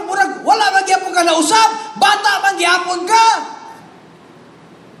 Murag, wala magyapon ka na usap. Bata magyapon ka.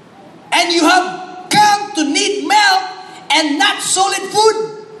 And you have come to need milk and not solid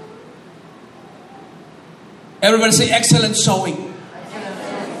food. Everybody say excellent sowing.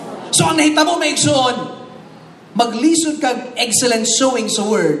 So ang nahitabo may igsoon, maglisod kag excellent sowing sa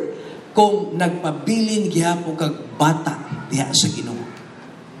word kung nagpabilin gyapon kag bata diha sa Ginoo.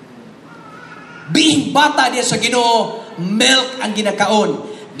 Being bata diha sa Ginoo, milk ang ginakaon.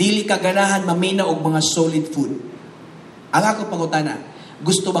 Dili ka ganahan mamina og mga solid food. Ang ako pangutana,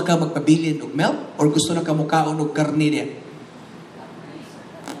 gusto ba ka magpabilin og milk or gusto na ka mukaon og karne diha?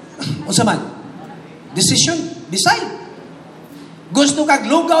 Unsa man? Decision, decide. Gusto kag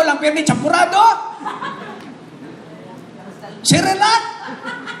lugaw lang pero may champurado? Cerelac?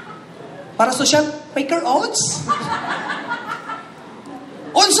 Para social Quaker oats?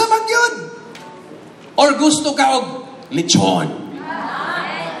 Unsa man yun? Or gusto ka og lechon,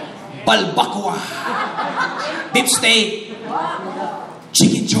 balbakwa, beef steak,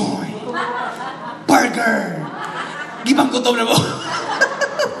 chicken joy, burger, gibang gutom na mo.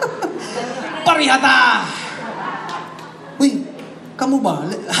 Parihata. Uy, kamu ba?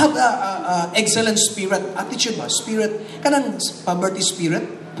 Have excellent spirit, attitude ba? Spirit, kanang poverty spirit,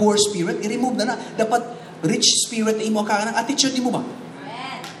 poor spirit, i-remove na. Dapat rich spirit na imo ka, kanang attitude mo ba?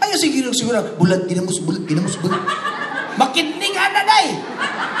 Ayaw siguro, bulat, ginamos. Makidning ana, day.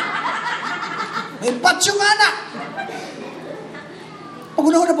 May patsyong ana.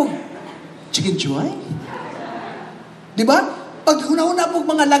 Pag-una-una po, chicken joy? Diba? Pag-una-una po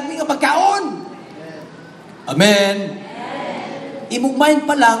mga lagming ang pagkaon. Amen. Imong mind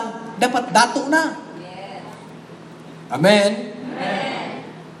pa lang, dapat dato na. Amen.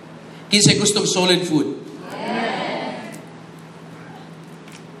 Kinsay gustong solid food.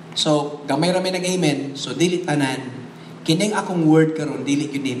 So, gamay rami ng amen. So, dili tanan. Kining akong word karon dili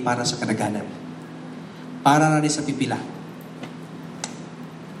yun para sa kadaganan. Para na sa pipila.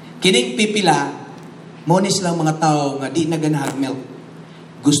 Kining pipila, monis lang mga tao nga di na ganahag milk.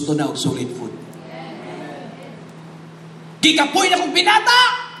 Gusto na og solid food. Di kapoy na kong binata!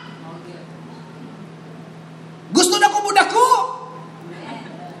 Gusto na ko mudako!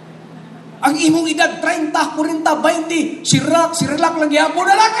 Ang imong edad, 30, 40, 20, sirilak lang yapon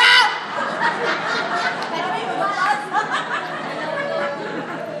na lang ka!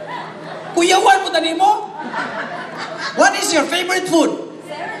 Kuyawan mo tani mo? What is your favorite food?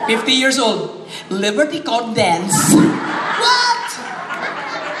 50 years old. Liberty condensed. What?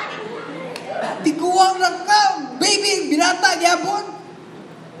 Tiguang lang ka. Baby, binata, yapon.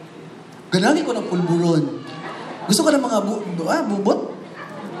 Ganani ko ng pulburon. Gusto ka ng mga bubot?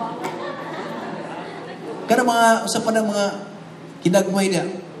 Kana mga usapan ng mga kinagmay niya.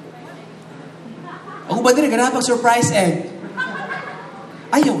 Ako ba din, ganaan pang surprise egg?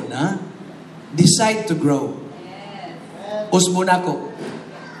 Ayaw na. Decide to grow. Usbo na ko.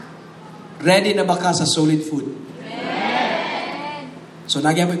 Ready na ba ka sa solid food? So,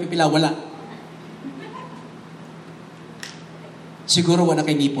 nagyan mo pipila, wala. Siguro wala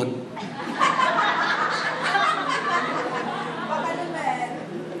kay nipon.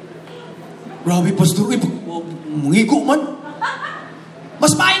 Grabe, pastor. Mungigo man.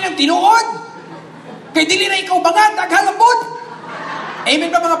 Mas maay ng tinuod. Kay dili na ikaw bangag, daghan ang bud.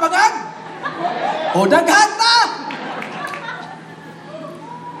 Amen ba mga bangag? O daghan ta.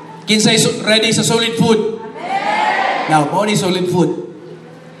 Kinsay ready sa solid food? Now, only solid food.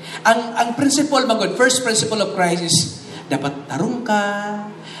 Ang principle, mga God, first principle of Christ is dapat tarong ka,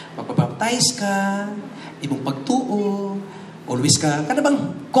 magpabaptize ka, imong pagtuo, always ka. Kada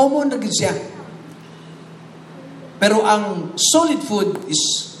bang common na gid siya. Pero ang solid food is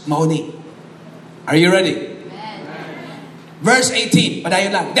mauni. Are you ready? Verse 18,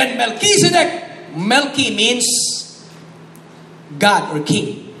 padayon lang. Then Melchizedek, Melchi means God or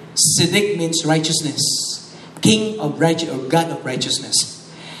king. Sedek means righteousness. King of righteousness or God of righteousness.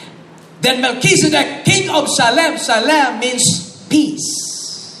 Then Melchizedek, king of Salem. Salem means peace.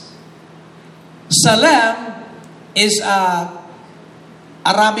 Salem is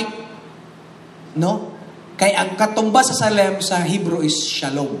Arabic, no? Kay ang katumba sa Salem sa Hebrew is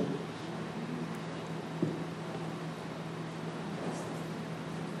Shalom.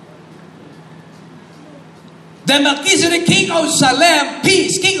 Then Melchizedek, king of Salem,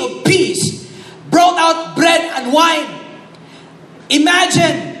 peace, king of peace, brought out bread and wine.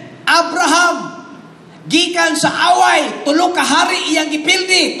 Imagine, Abraham, gikan sa away, tulo ka hari iyang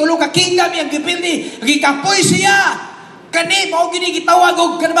gipildi, tulo ka kingdom iyang gipildi, gikapoy siya. Kani, mao gini gitawag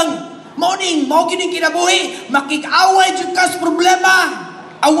og kanang morning, mao gini kinabuhi, makik-away jud ka sa problema.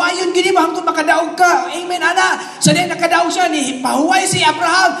 Awayon gini ba hangtod makadaog ka? Amen, ana. Sa diyan nakadaog siya, ni pahuway si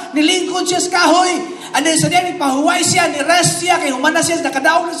Abraham, nilingkod siya sa kahoy. And then sa diyan, pahuway siya, ni rest siya, kay humana siya,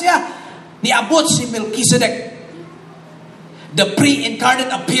 nakadaog na siya. Niabot si Melchizedek. The pre-incarnate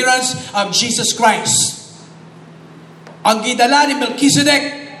appearance of Jesus Christ. Ang gidala ni Melchizedek,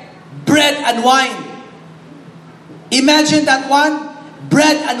 bread and wine. Imagine that one,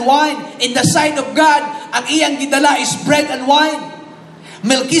 bread and wine. In the sight of God, ang iyang gidala is bread and wine.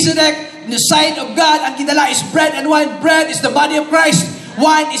 Melchizedek, in the sight of God, ang gidala is bread and wine. Bread is the body of Christ.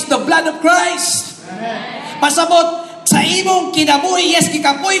 Wine is the blood of Christ. Amen. Pasabot, sa imong kinabuhi, yes,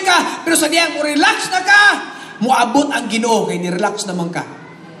 kikapoy ka, pero sa diyang mo relax na ka, muabot ang Ginoo, kay ni-relax naman ka.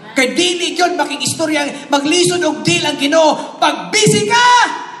 Kay dili yun, makikistorya, maglisod og dil ang Ginoo, pag busy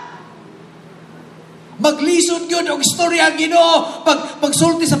ka! Maglisod yun og istorya ang Ginoo,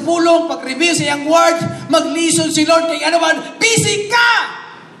 pagsulti sa pulong, pag-reveal sa iyang word, maglisod si Lord, kay ano man, busy ka!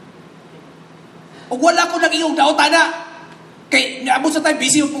 O wala ko nang iyong daotana, kay naabot sa time,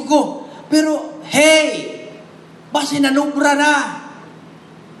 busy po ko. Pero, hey, basi nanubra na.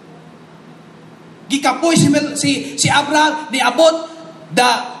 Gikapoy si Abraham, niabot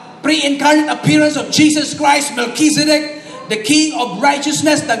the pre-incarnate appearance of Jesus Christ, Melchizedek, the King of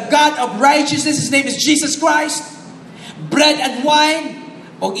righteousness, the God of righteousness. His name is Jesus Christ. Bread and wine.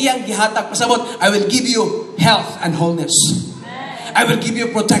 O iyang gihatag pasabot, I will give you health and wholeness. I will give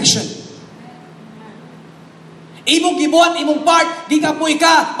you protection. Imong gibuhat, imong part, di kapoy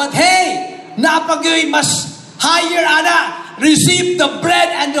ka. But hey, naapagyoy mas higher, ana. Receive the bread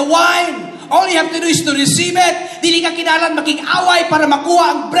and the wine. All you have to do is to receive it. Dili ka kinalan making-away para makuha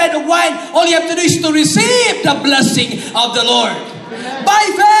ang bread or wine. All you have to do is to receive the blessing of the Lord. Amen. By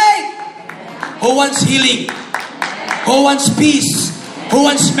faith. Who wants healing? Who wants peace? Who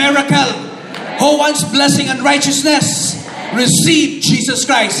wants miracle? Who wants blessing and righteousness? Receive Jesus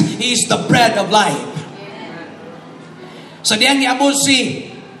Christ. He is the bread of life. Sa diyang niabot si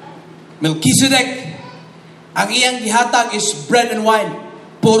Melchizedek, ang iyang gihatag is bread and wine.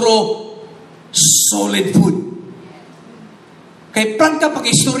 Puro solid food. Kay pran ka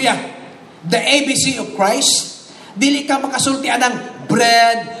pag-istorya, the ABC of Christ, dili ka makasultian ng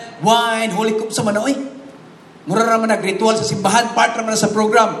bread, wine, holy cup sa manoy. Mura naman nag-ritual sa simbahan, part naman sa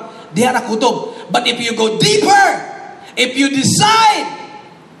program. Diha na kutob. But if you go deeper, if you decide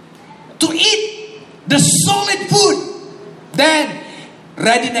to eat the solid food, then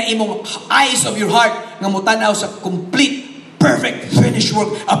ready na imong eyes of your heart nga mutanaw sa complete, perfect, finished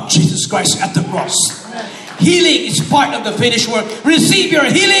work of Jesus Christ at the cross. Healing is part of the finished work. Receive your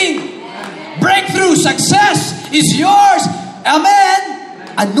healing. Breakthrough, success is yours. Amen.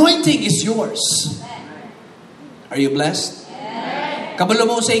 Anointing is yours. Are you blessed? Kabalo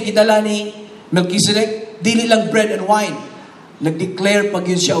mo sa ikidala ni Melchizedek, dili lang bread and wine. Nag-declare pag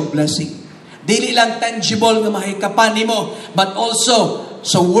yun siya of blessing. Dili lang tangible nga mahikapan nimo, but also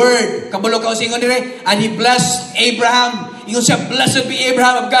sa word. Kabalo ka usingon dire, and he blessed Abraham. Ingon siya, blessed be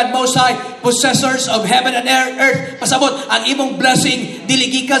Abraham of God Most High, possessors of heaven and earth. Pasabot, ang imong blessing, dili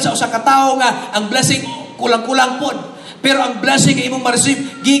gikan sa usa ka tawo nga, ang blessing kulang-kulang pod. Pero ang blessing nga imong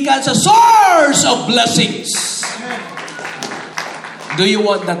ma-receive, gikan sa source of blessings. Do you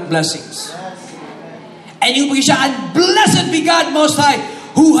want that blessings? And yung pag siya, and blessed be God Most High,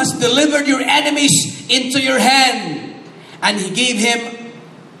 who has delivered your enemies into your hand. And He gave him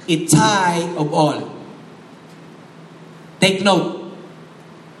a tithe of all. Take note.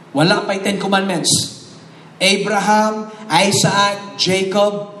 Wala pa 10 commandments. Abraham, Isaac,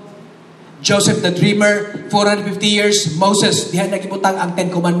 Jacob, Joseph the dreamer, 450 years, Moses, diha nagibutang ang 10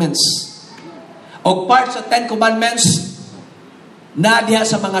 commandments. O part sa 10 commandments, na diha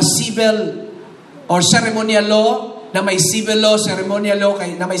sa mga civil or ceremonial law, na may civil law, ceremonial law,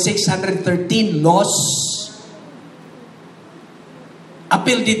 na may 613 laws.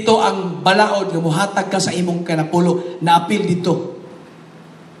 Apil dito ang balaod nga muhatag ka sa imong kanapulo, na apil dito.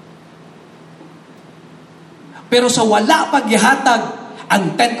 Pero sa wala paghihatag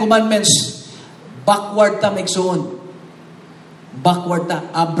ang 10 commandments, backward ta maigsuon. Backward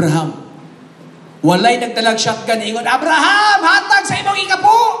ta, Abraham. Walay nagtalag shotgun, ingon, Abraham, hatag sa imong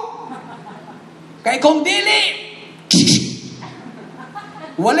ikapo. Kay kung dili,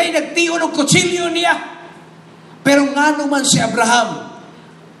 walay nagtiyon og kutsilyo niya. Pero nga naman si Abraham,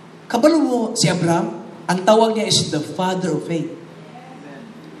 kabalo mo si Abraham, ang tawag niya is the father of faith.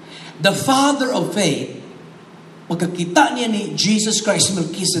 The father of faith, pagkakita niya ni Jesus Christ,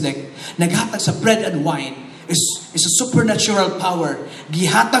 Melchizedek, naghatag sa bread and wine, is a supernatural power.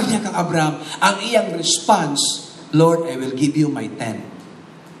 Gihatag niya kang Abraham, ang iyang response, Lord, I will give you my 10.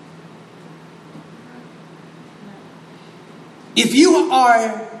 If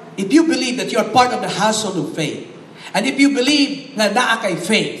you believe that you are part of the household of faith, and if you believe na naa kay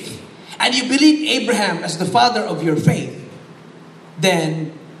faith, and you believe Abraham as the father of your faith,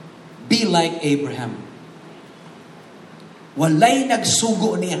 then be like Abraham. Walay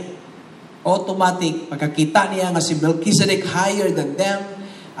nagsugo niya. Automatic, pagkakita niya nga si Melchizedek higher than them,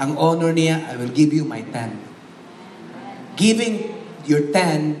 ang honor niya, I will give you my 10. Giving your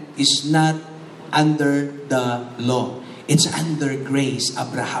 10 is not under the law. It's under grace,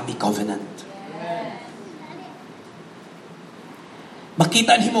 Abrahamic covenant.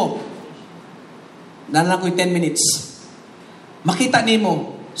 Makita nimo, nalang ko'y 10 minutes. Makita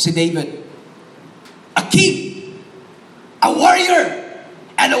nimo si David, a king, a warrior,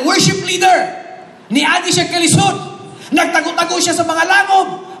 and a worship leader. Niagi siya kalisod. Nagtago-tago siya sa mga langom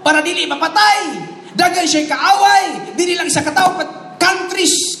para dili mapatay. Dagan siya kaaway. Dili lang sa katao, but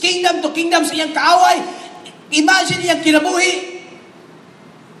countries, kingdom to kingdom sa iyang kaaway. Imagine iyang kinabuhi.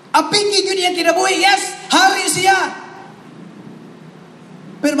 Apingin yun iyang kinabuhi. Yes, hari siya.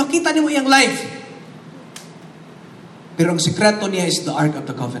 Pero makita niyo iyang life. Pero ang sikreto niya is the Ark of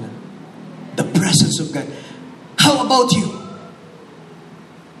the Covenant. The presence of God. How about you?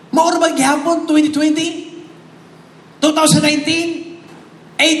 Maura ba gihapon 2020?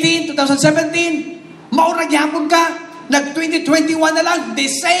 2019? 18? 2017? Maura gihapon ka? Nag-2021 na lang? The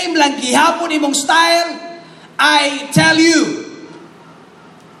same lang gihapon imong style? I tell you,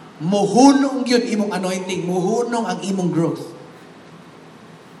 muhunong yun imong anointing, muhunong ang imong growth.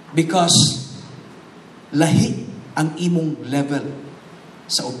 Because lahi ang imong level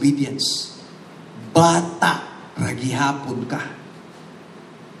sa obedience. Bata, ragihapon ka.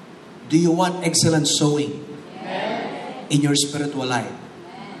 Do you want excellent sowing in your spiritual life?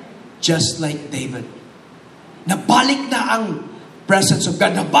 Just like David. Nabalik na ang presence of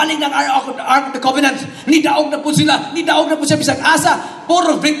God. Nabalik ng Ark of the Covenant. Nidaog na po sila. Nidaog na po siya bisag asa.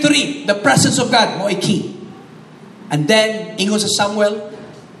 Puro victory. The presence of God mo ay key. And then, ingon sa Samuel,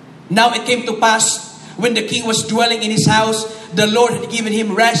 now it came to pass, when the king was dwelling in his house, the Lord had given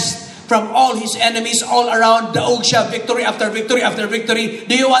him rest from all his enemies all around. Daog siya, victory after victory after victory.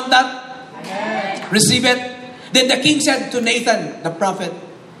 Do you want that? Amen. Receive it. Then the king said to Nathan, the prophet,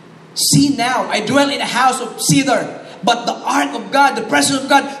 see now, I dwell in a house of cedar, but the ark of God, the presence of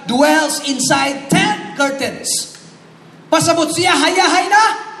God, dwells inside 10 curtains. Pasabot siya, hayahay na.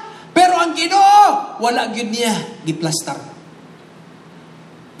 Pero ang Ginoo, wala gyud niya giplastar.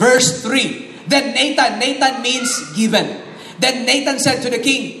 Verse 3. Then Nathan means given. Then Nathan said to the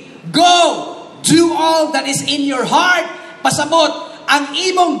king, go, do all that is in your heart. Pasabot, ang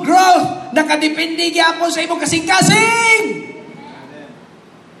imong growth nakadepende gyapon sa imong kasing-kasing.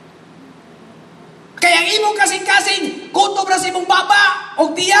 Kaya ang imong kasing-kasing, kutob na sa imong baba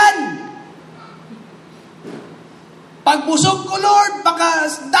o tiyan. Pagbusog ko, Lord, baka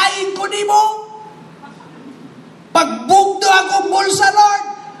dayin ko nimo. Pagbugdo akong bulsa, Lord,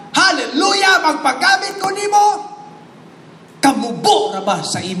 hallelujah, magpagamit ko nimo. Kamubo na ba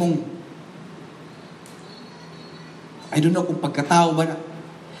sa imong, I don't know kung pagkatao ba na,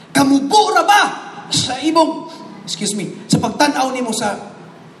 kamubo na ba sa imong, sa pagtanaw nimo sa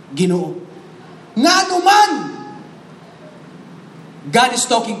Ginoo. Nga naman, God is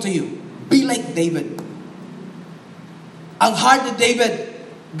talking to you. Be like David. Ang heart ni David,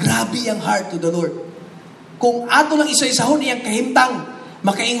 grabe ang heart to the Lord. Kung ato lang isa-isahon iyang kahimtang,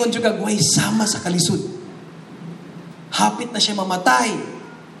 makaingon siya kagway sama sa kalisod. Hapit na siya mamatay.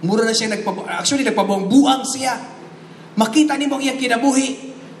 Mura na siya nagpabuang-buang siya. Makita ni mo iyang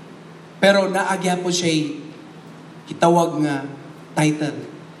kinabuhi. Pero naagya po siya kitawag nga title,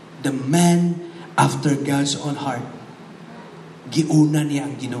 The Man After God's Own Heart. Giuna niya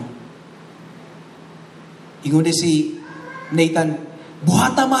ang Ginoo. Ingon din si Nathan,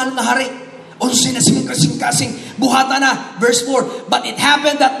 buhata mahal nga hari. Unsi na simong kasing-kasing. Buhata na. Verse 4. But it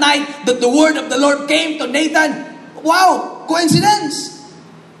happened that night that the word of the Lord came to Nathan. Wow! Coincidence!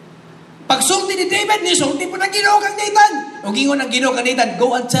 Pagsulti ni David, nisulti po ng Ginoo kang Nathan. O gingon ng Ginoo kang Nathan,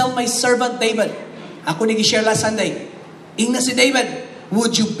 go and tell my servant David. Ako nag-share last Sunday. Ingna si David,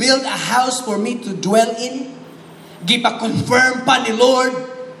 would you build a house for me to dwell in? Gipa-confirm pa ni Lord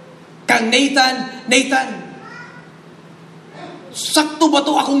kang Nathan, sakto ba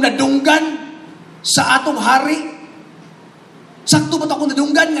to akong nadunggan sa atong hari? Sakto ba to akong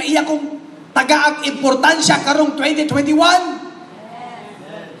nadunggan nga iya kong tagaag importansya karong 2021?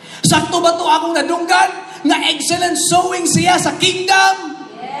 Sakto ba to akong nadunggan nga excellent sowing siya sa kingdom.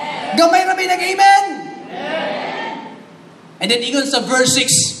 Gamay rami nag-amen. And then ingon sa verse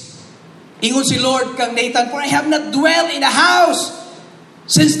 6, ingon si Lord kang Nathan, for I have not dwelt in a house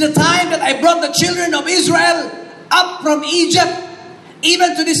since the time that I brought the children of Israel up from Egypt,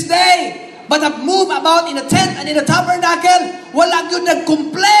 even to this day, but have moved about in a tent and in a tabernacle. Wala gyud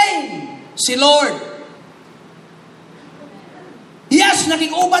nag-complain si Lord. Yes,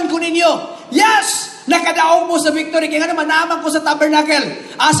 nakikuban ko ninyo. Yes, nakadaog mo sa victory. Kaya nga naman, naamang ko sa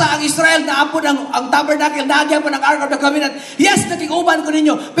tabernacle. Asa ang Israel, naapod ang tabernacle, nagyan po ng Ark of the Covenant. Yes, nakikuban ko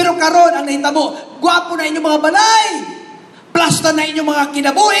ninyo. Pero karon ang nahitabo, gwapo na inyong mga balay. Plasta na inyong mga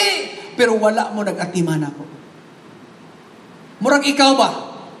kinabuhi. Pero wala mo nag-atiman ako. Murag ikaw ba?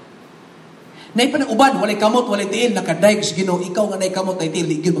 Nay pa ng uban, walay kamot, walay tiil, nakadaig sa Ginoo. Ikaw nga nay kamot, nay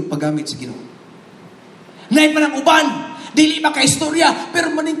tiil, di magpagamit sa Ginoo. Nay pa ng uban, dili makaistorya,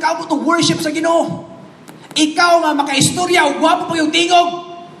 pero maning kamot ang worship sa Ginoo. Ikaw nga makaistorya, o gwapo po yung tingog.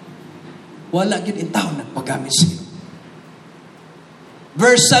 Wala yun in taon nagpagamit sa Ginoo.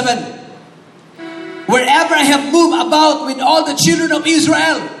 Verse 7, wherever I have moved about with all the children of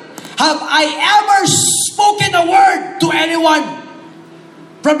Israel, have I ever spoken a word to anyone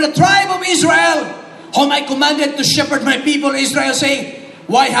from the tribe of Israel, whom I commanded to shepherd my people Israel, saying,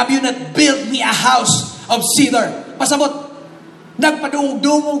 why have you not built me a house of cedar? Pasabot,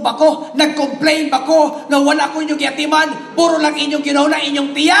 nagpadungog-dungog ba ko? Nag-complain ba ko na wala ko inyong yatiman? Puro lang inyong ginahuna, inyong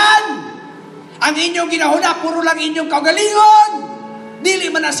tiyan. Ang inyong ginahuna, puro lang inyong kagalingon.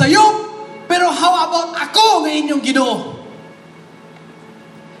 Dili man na sayop. Pero how about ako ng inyong Ginoo?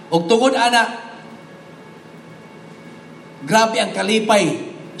 Og tungod ana, grabe ang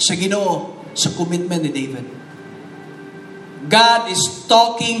kalipay sa Ginoo sa commitment ni David. God is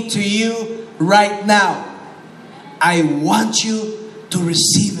talking to you right now. I want you to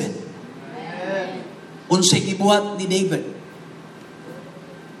receive it. Unsay gibuhat ni David?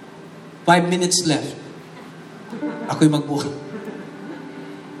 5 minutes left. Ako'y magbuhat.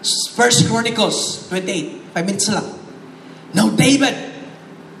 1 Chronicles 28. 5 minutes lang. Now David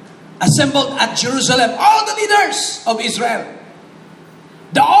assembled at Jerusalem all the leaders of Israel,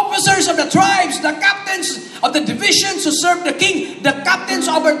 the officers of the tribes, the captains of the divisions who served the king, the captains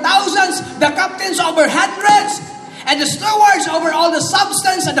over thousands, the captains over hundreds, and the stewards over all the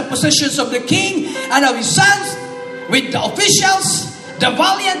substance and the possessions of the king and of his sons, with the officials, the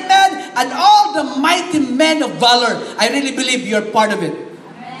valiant men, and all the mighty men of valor. I really believe you're part of it.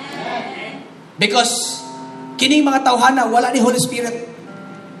 Because kining mga tawhana, wala ni Holy Spirit.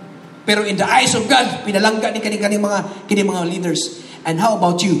 Pero in the eyes of God, pinalangga ni kining mga leaders. And how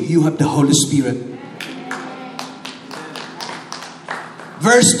about you? You have the Holy Spirit.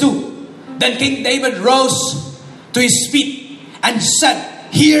 Verse 2. Then King David rose to his feet and said,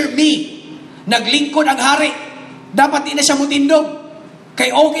 hear me. Naglingkod ang hari. Dapat di na siya mutindog.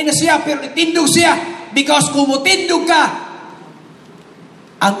 Kay okay na siya, pero itindog siya. Because kung mutindog ka,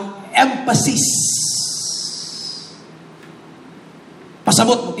 ang emphasis.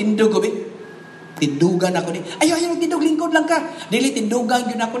 Pasabot mo, tindog ko, tindugan ako ni. Ayaw, tindog, lingkod lang ka. Dili, tindugan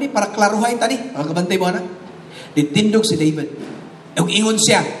yun ako ni, para klaruhay tani. Kabantay mo na. Tindog si David. Yung ingon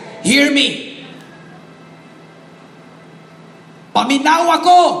siya, hear me. Paminaw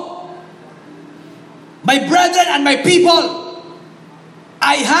ako. My brethren and my people,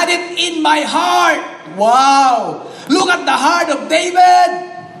 I had it in my heart. Wow. Look at the heart of David.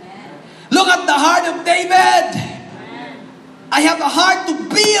 Look at the heart of David. I have a heart to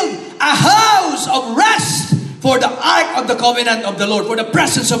build a house of rest for the Ark of the Covenant of the Lord, for the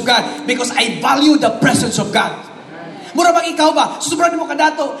presence of God, because I value the presence of God. Mura bang ikaw ba? Sobrang mo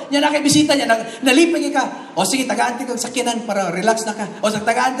kadato, niya na kay bisita niya, nalipag ka. O sige, tagaan kang sakinan para relax na ka. O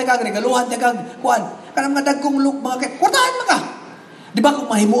tagaan kang regaluhan kang kuan. Kanang mga dagkong look, mga kay, kwartahan mo ka. Di ba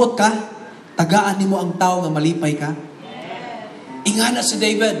kung mahimuot ka, tagaan ni mo ang tao nga malipay ka? Ingana si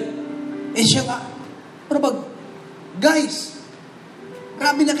David. Siya ka. Mura bang, guys,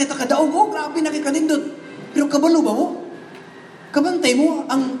 grabe na kita kadaog, grabe na kita kanindot. Pero kabalo ba mo? Kabantay mo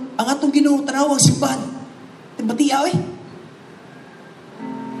ang atong Ginoo tanaw ang simbahan. Batiya eh.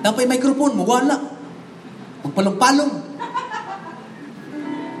 Napay microphone mo, wala. Magpalong-palong.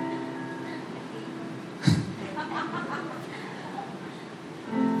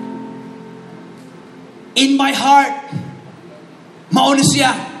 In my heart, mauna siya,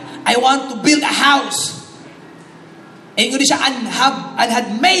 I want to build a house. And siya, and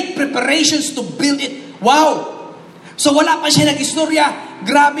had made preparations to build it. Wow! So wala pa siya nag-istorya.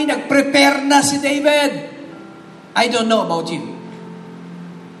 Grabe, nag-prepare na si David. I don't know about you.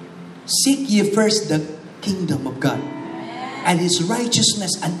 Seek ye first the kingdom of God. and His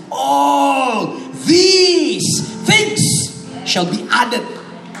righteousness, and all these things shall be added.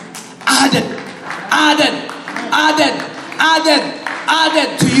 Added. Added. Added. Added. Added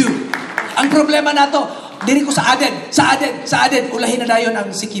to you. Ang problema nato, diri ko sa added. Sa added. Sa added. Ulahin na dayon ang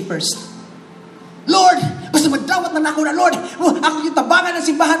seek ye first. Lord, basta magdawat na ako na, Lord. Ako yung tabangan ng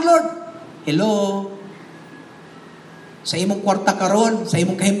simbahan, Lord. Hello? Sa imong kwarta karon, sa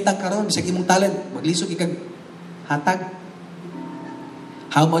imong kahimtang karon, sa imong talent, maglisog ikag hatag.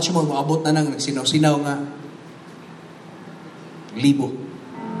 How much more moabot na nang nagsinaw-sinaw nga libo.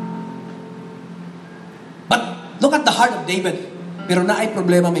 But look at the heart of David. Pero naay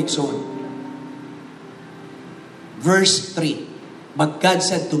problema may igsoon. Verse 3. But God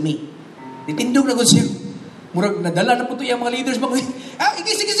said to me, nitindog na gud siya. Murag nadala na po ito yung mga leaders.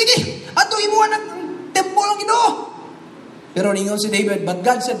 Sige. Ato imuha ng tempo lang Ginoo. Pero ningon si David, but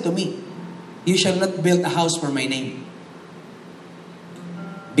God said to me, you shall not build a house for my name,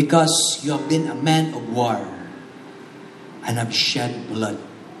 because you have been a man of war and have shed blood.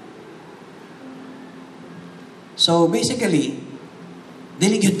 So basically,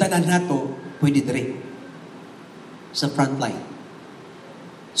 dili gyud tanan nato pwede dire sa front line.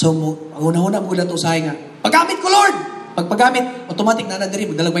 So una-una mo dato usahay nga, paggamit ko Lord. Pagpagamit, automatic na diri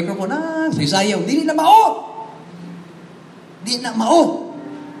magdalag microphone sa isayaw, dili na mao. Di na mao.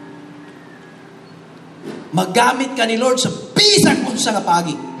 Magamit ka ni Lord sa bisan unsa nga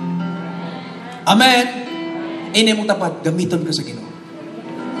paagi. Amen. Ini mong tapat, gamiton ka sa Ginoo.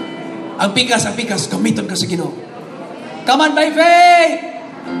 Ang pikas, gamiton ka sa Ginoo. Come on by faith.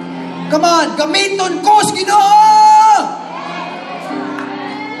 Come on, gamiton ko sa Ginoo.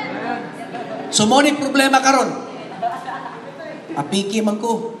 So mo ni problema karon. Apiki man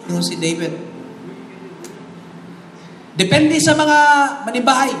ko, yung si David. Depende sa mga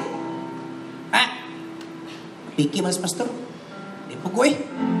manimbahay. Piki mas pastor. Di po ko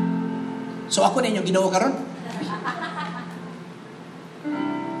So ako na inyong Ginoo karon.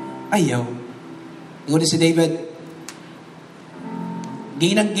 Ayaw. Ingon si David.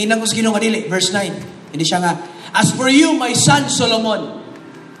 Ginang ko sa Ginoo nga dili. Verse 9. Hindi siya nga, as for you, my son Solomon,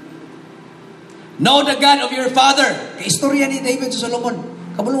 know the God of your father. Istorya ni David sa Solomon.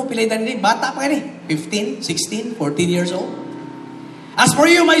 Kamulo mo pilaytan din, bata pa yan 15, 16, 14 years old. As for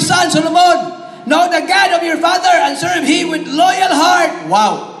you, my son, Solomon, know the God of your father and serve Him with loyal heart.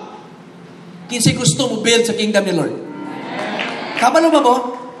 Wow! Kinsay gusto mo build sa kingdom ni Lord? Kamulo ba mo?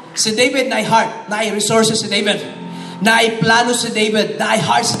 Si David, naay heart, naay resources si David, naay plano si David, naay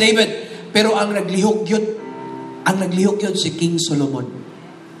heart si David. Pero ang naglihok yun si King Solomon.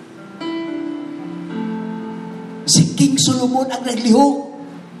 Si King Solomon ang naglihok.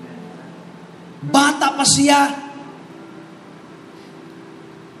 Bata pa siya.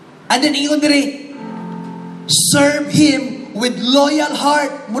 And then ingon diri, serve Him with loyal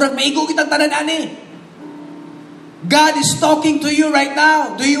heart. Murag maigo kitang tanan ani. God is talking to you right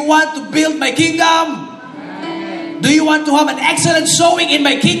now. Do you want to build my kingdom? Do you want to have an excellent sowing in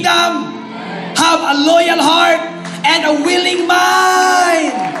my kingdom? Have a loyal heart and a willing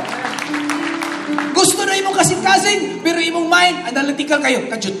mind. Gusto na imong kasing-kasing, pero imong mind, analytical kayo,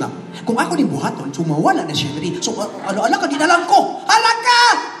 kadyot lang. Kung ako ni buhaton, sumawala na siya rin. So, ala ka, dinalang ko. Ala ka!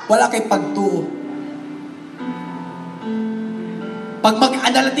 Wala kay pagtuo. Pag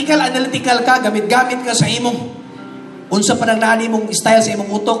mag-analytical ka, gamit-gamit ka sa imong, unsa pa nang nani mong style sa imong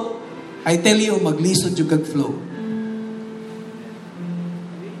utok, I tell you, maglisod yung kag-flow.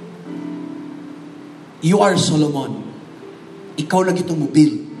 You are Solomon. Ikaw lang itong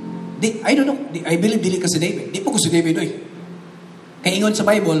mobil. I don't know. I believe dili ka si David. Di po ko si David oy. Kaya ingon sa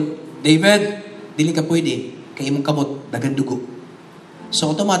Bible, David, dili ka pwede. Kaya imong kamot, dagan dugo. So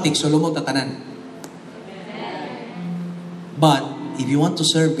automatic, Solomon tatanan. But, if you want to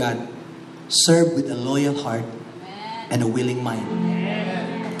serve God, serve with a loyal heart and a willing mind.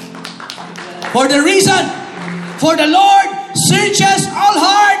 For the reason, for the Lord searches all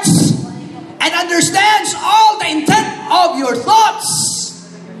hearts and understands all the intent of your thoughts.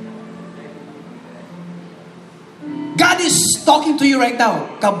 God is talking to you right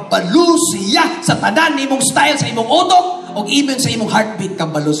now. Kabalo siya sa tanan ni imong style, sa imong utok, o even sa imong heartbeat,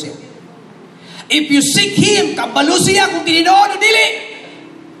 kabalo siya. If you seek Him, kabalo siya kung tininoon o dili.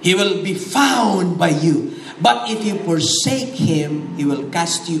 He will be found by you. But if you forsake Him, He will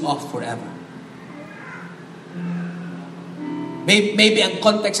cast you off forever. Maybe ang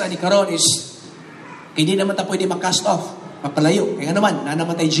context ani karon is, hindi naman ta pwede makast off, mapalayo. Kaya naman,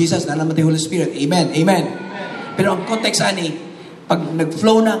 nanamatay Jesus, nanamatay Holy Spirit. Amen. Amen. Pero ang context ani, pag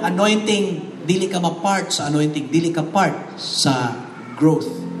nag-flow ng anointing, dili ka ma-part sa anointing, dili ka part sa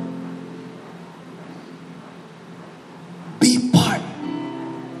growth. Be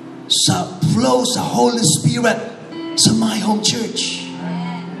flow sa Holy Spirit sa My Home Church.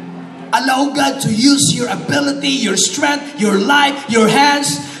 Allow God to use your ability, your strength, your life, your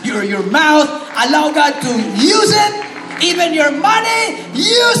hands, your mouth. Allow God to use it. Even your money,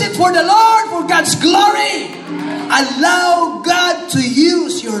 use it for the Lord, for God's glory. Allow God to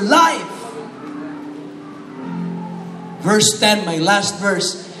use your life. Verse 10, my last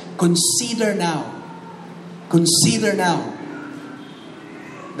verse. Consider now. Consider now.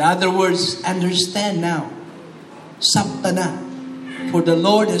 In other words, understand now. Sabta na. For the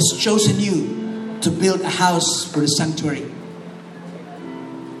Lord has chosen you to build a house for the sanctuary.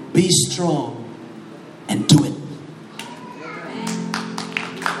 Be strong and do it.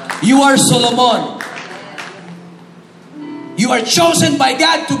 You are Solomon. You are chosen by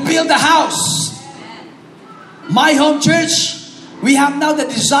God to build a house. My Home Church, we have now the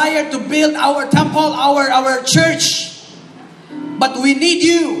desire to build our temple, our church. But we need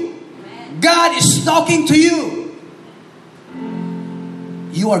you. God is talking to you.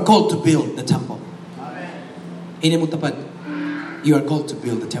 You are called to build the temple. Ini mo tapad. You are called to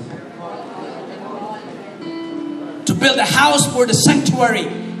build the temple. To build a house for the sanctuary.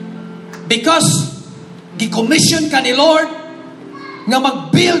 Because gi-commission ka ni Lord nga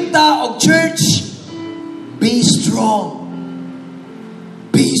mag-build ta og church. Be strong.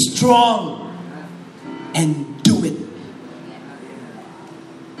 Be strong. And do it.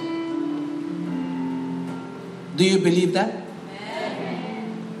 Do you believe that?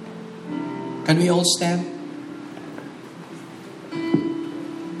 Can we all stand?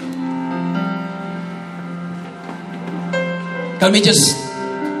 Can we just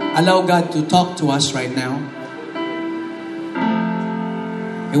allow God to talk to us right now?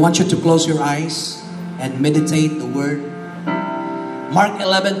 I want you to close your eyes and meditate the word. Mark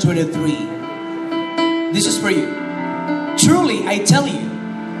 11:23. This is for you. Truly, I tell you,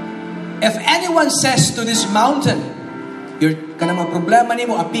 if anyone says to this mountain, your kanang mga problema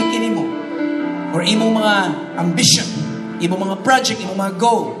nimo, apiki nimo, or imong mga ambition, imong mga project, imong mga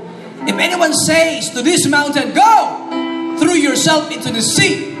goal. If anyone says to this mountain, go, throw yourself into the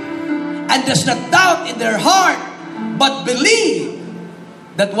sea, and does not doubt in their heart, but believe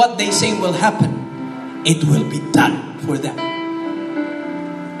that what they say will happen, it will be done for them.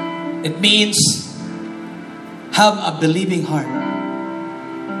 It means have a believing heart.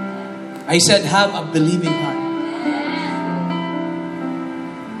 I said have a believing heart.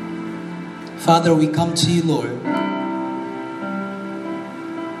 Father, we come to you, Lord.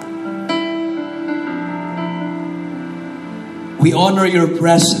 We honor your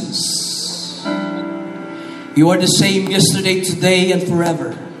presence. You are the same yesterday, today, and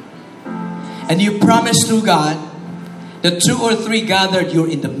forever. And you promised through God that 2 or 3 gathered, you're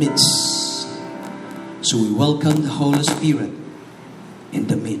in the midst. So we welcome the Holy Spirit in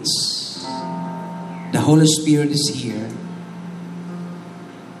the midst. The Holy Spirit is here.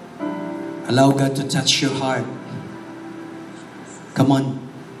 Allow God to touch your heart. Come on.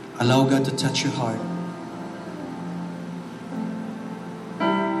 Allow God to touch your heart.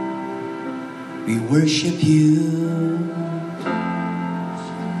 We worship you,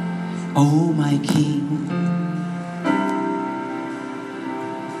 oh my King.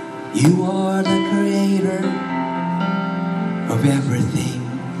 You are the creator of everything.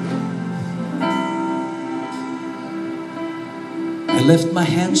 I lift my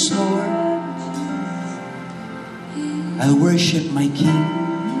hands, Lord. I worship my King.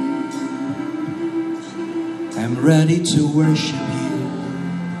 I'm ready to worship you.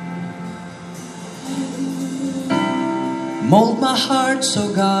 Mold my heart,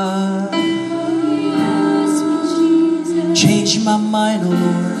 so God. Change my mind, oh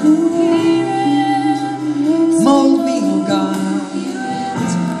Lord. Mold me, oh God,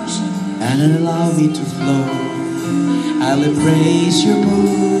 and allow me to flow. I'll embrace your move.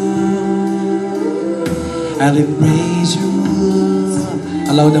 I'll embrace your move.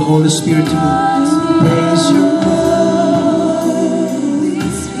 Allow the Holy Spirit to move. Embrace your move.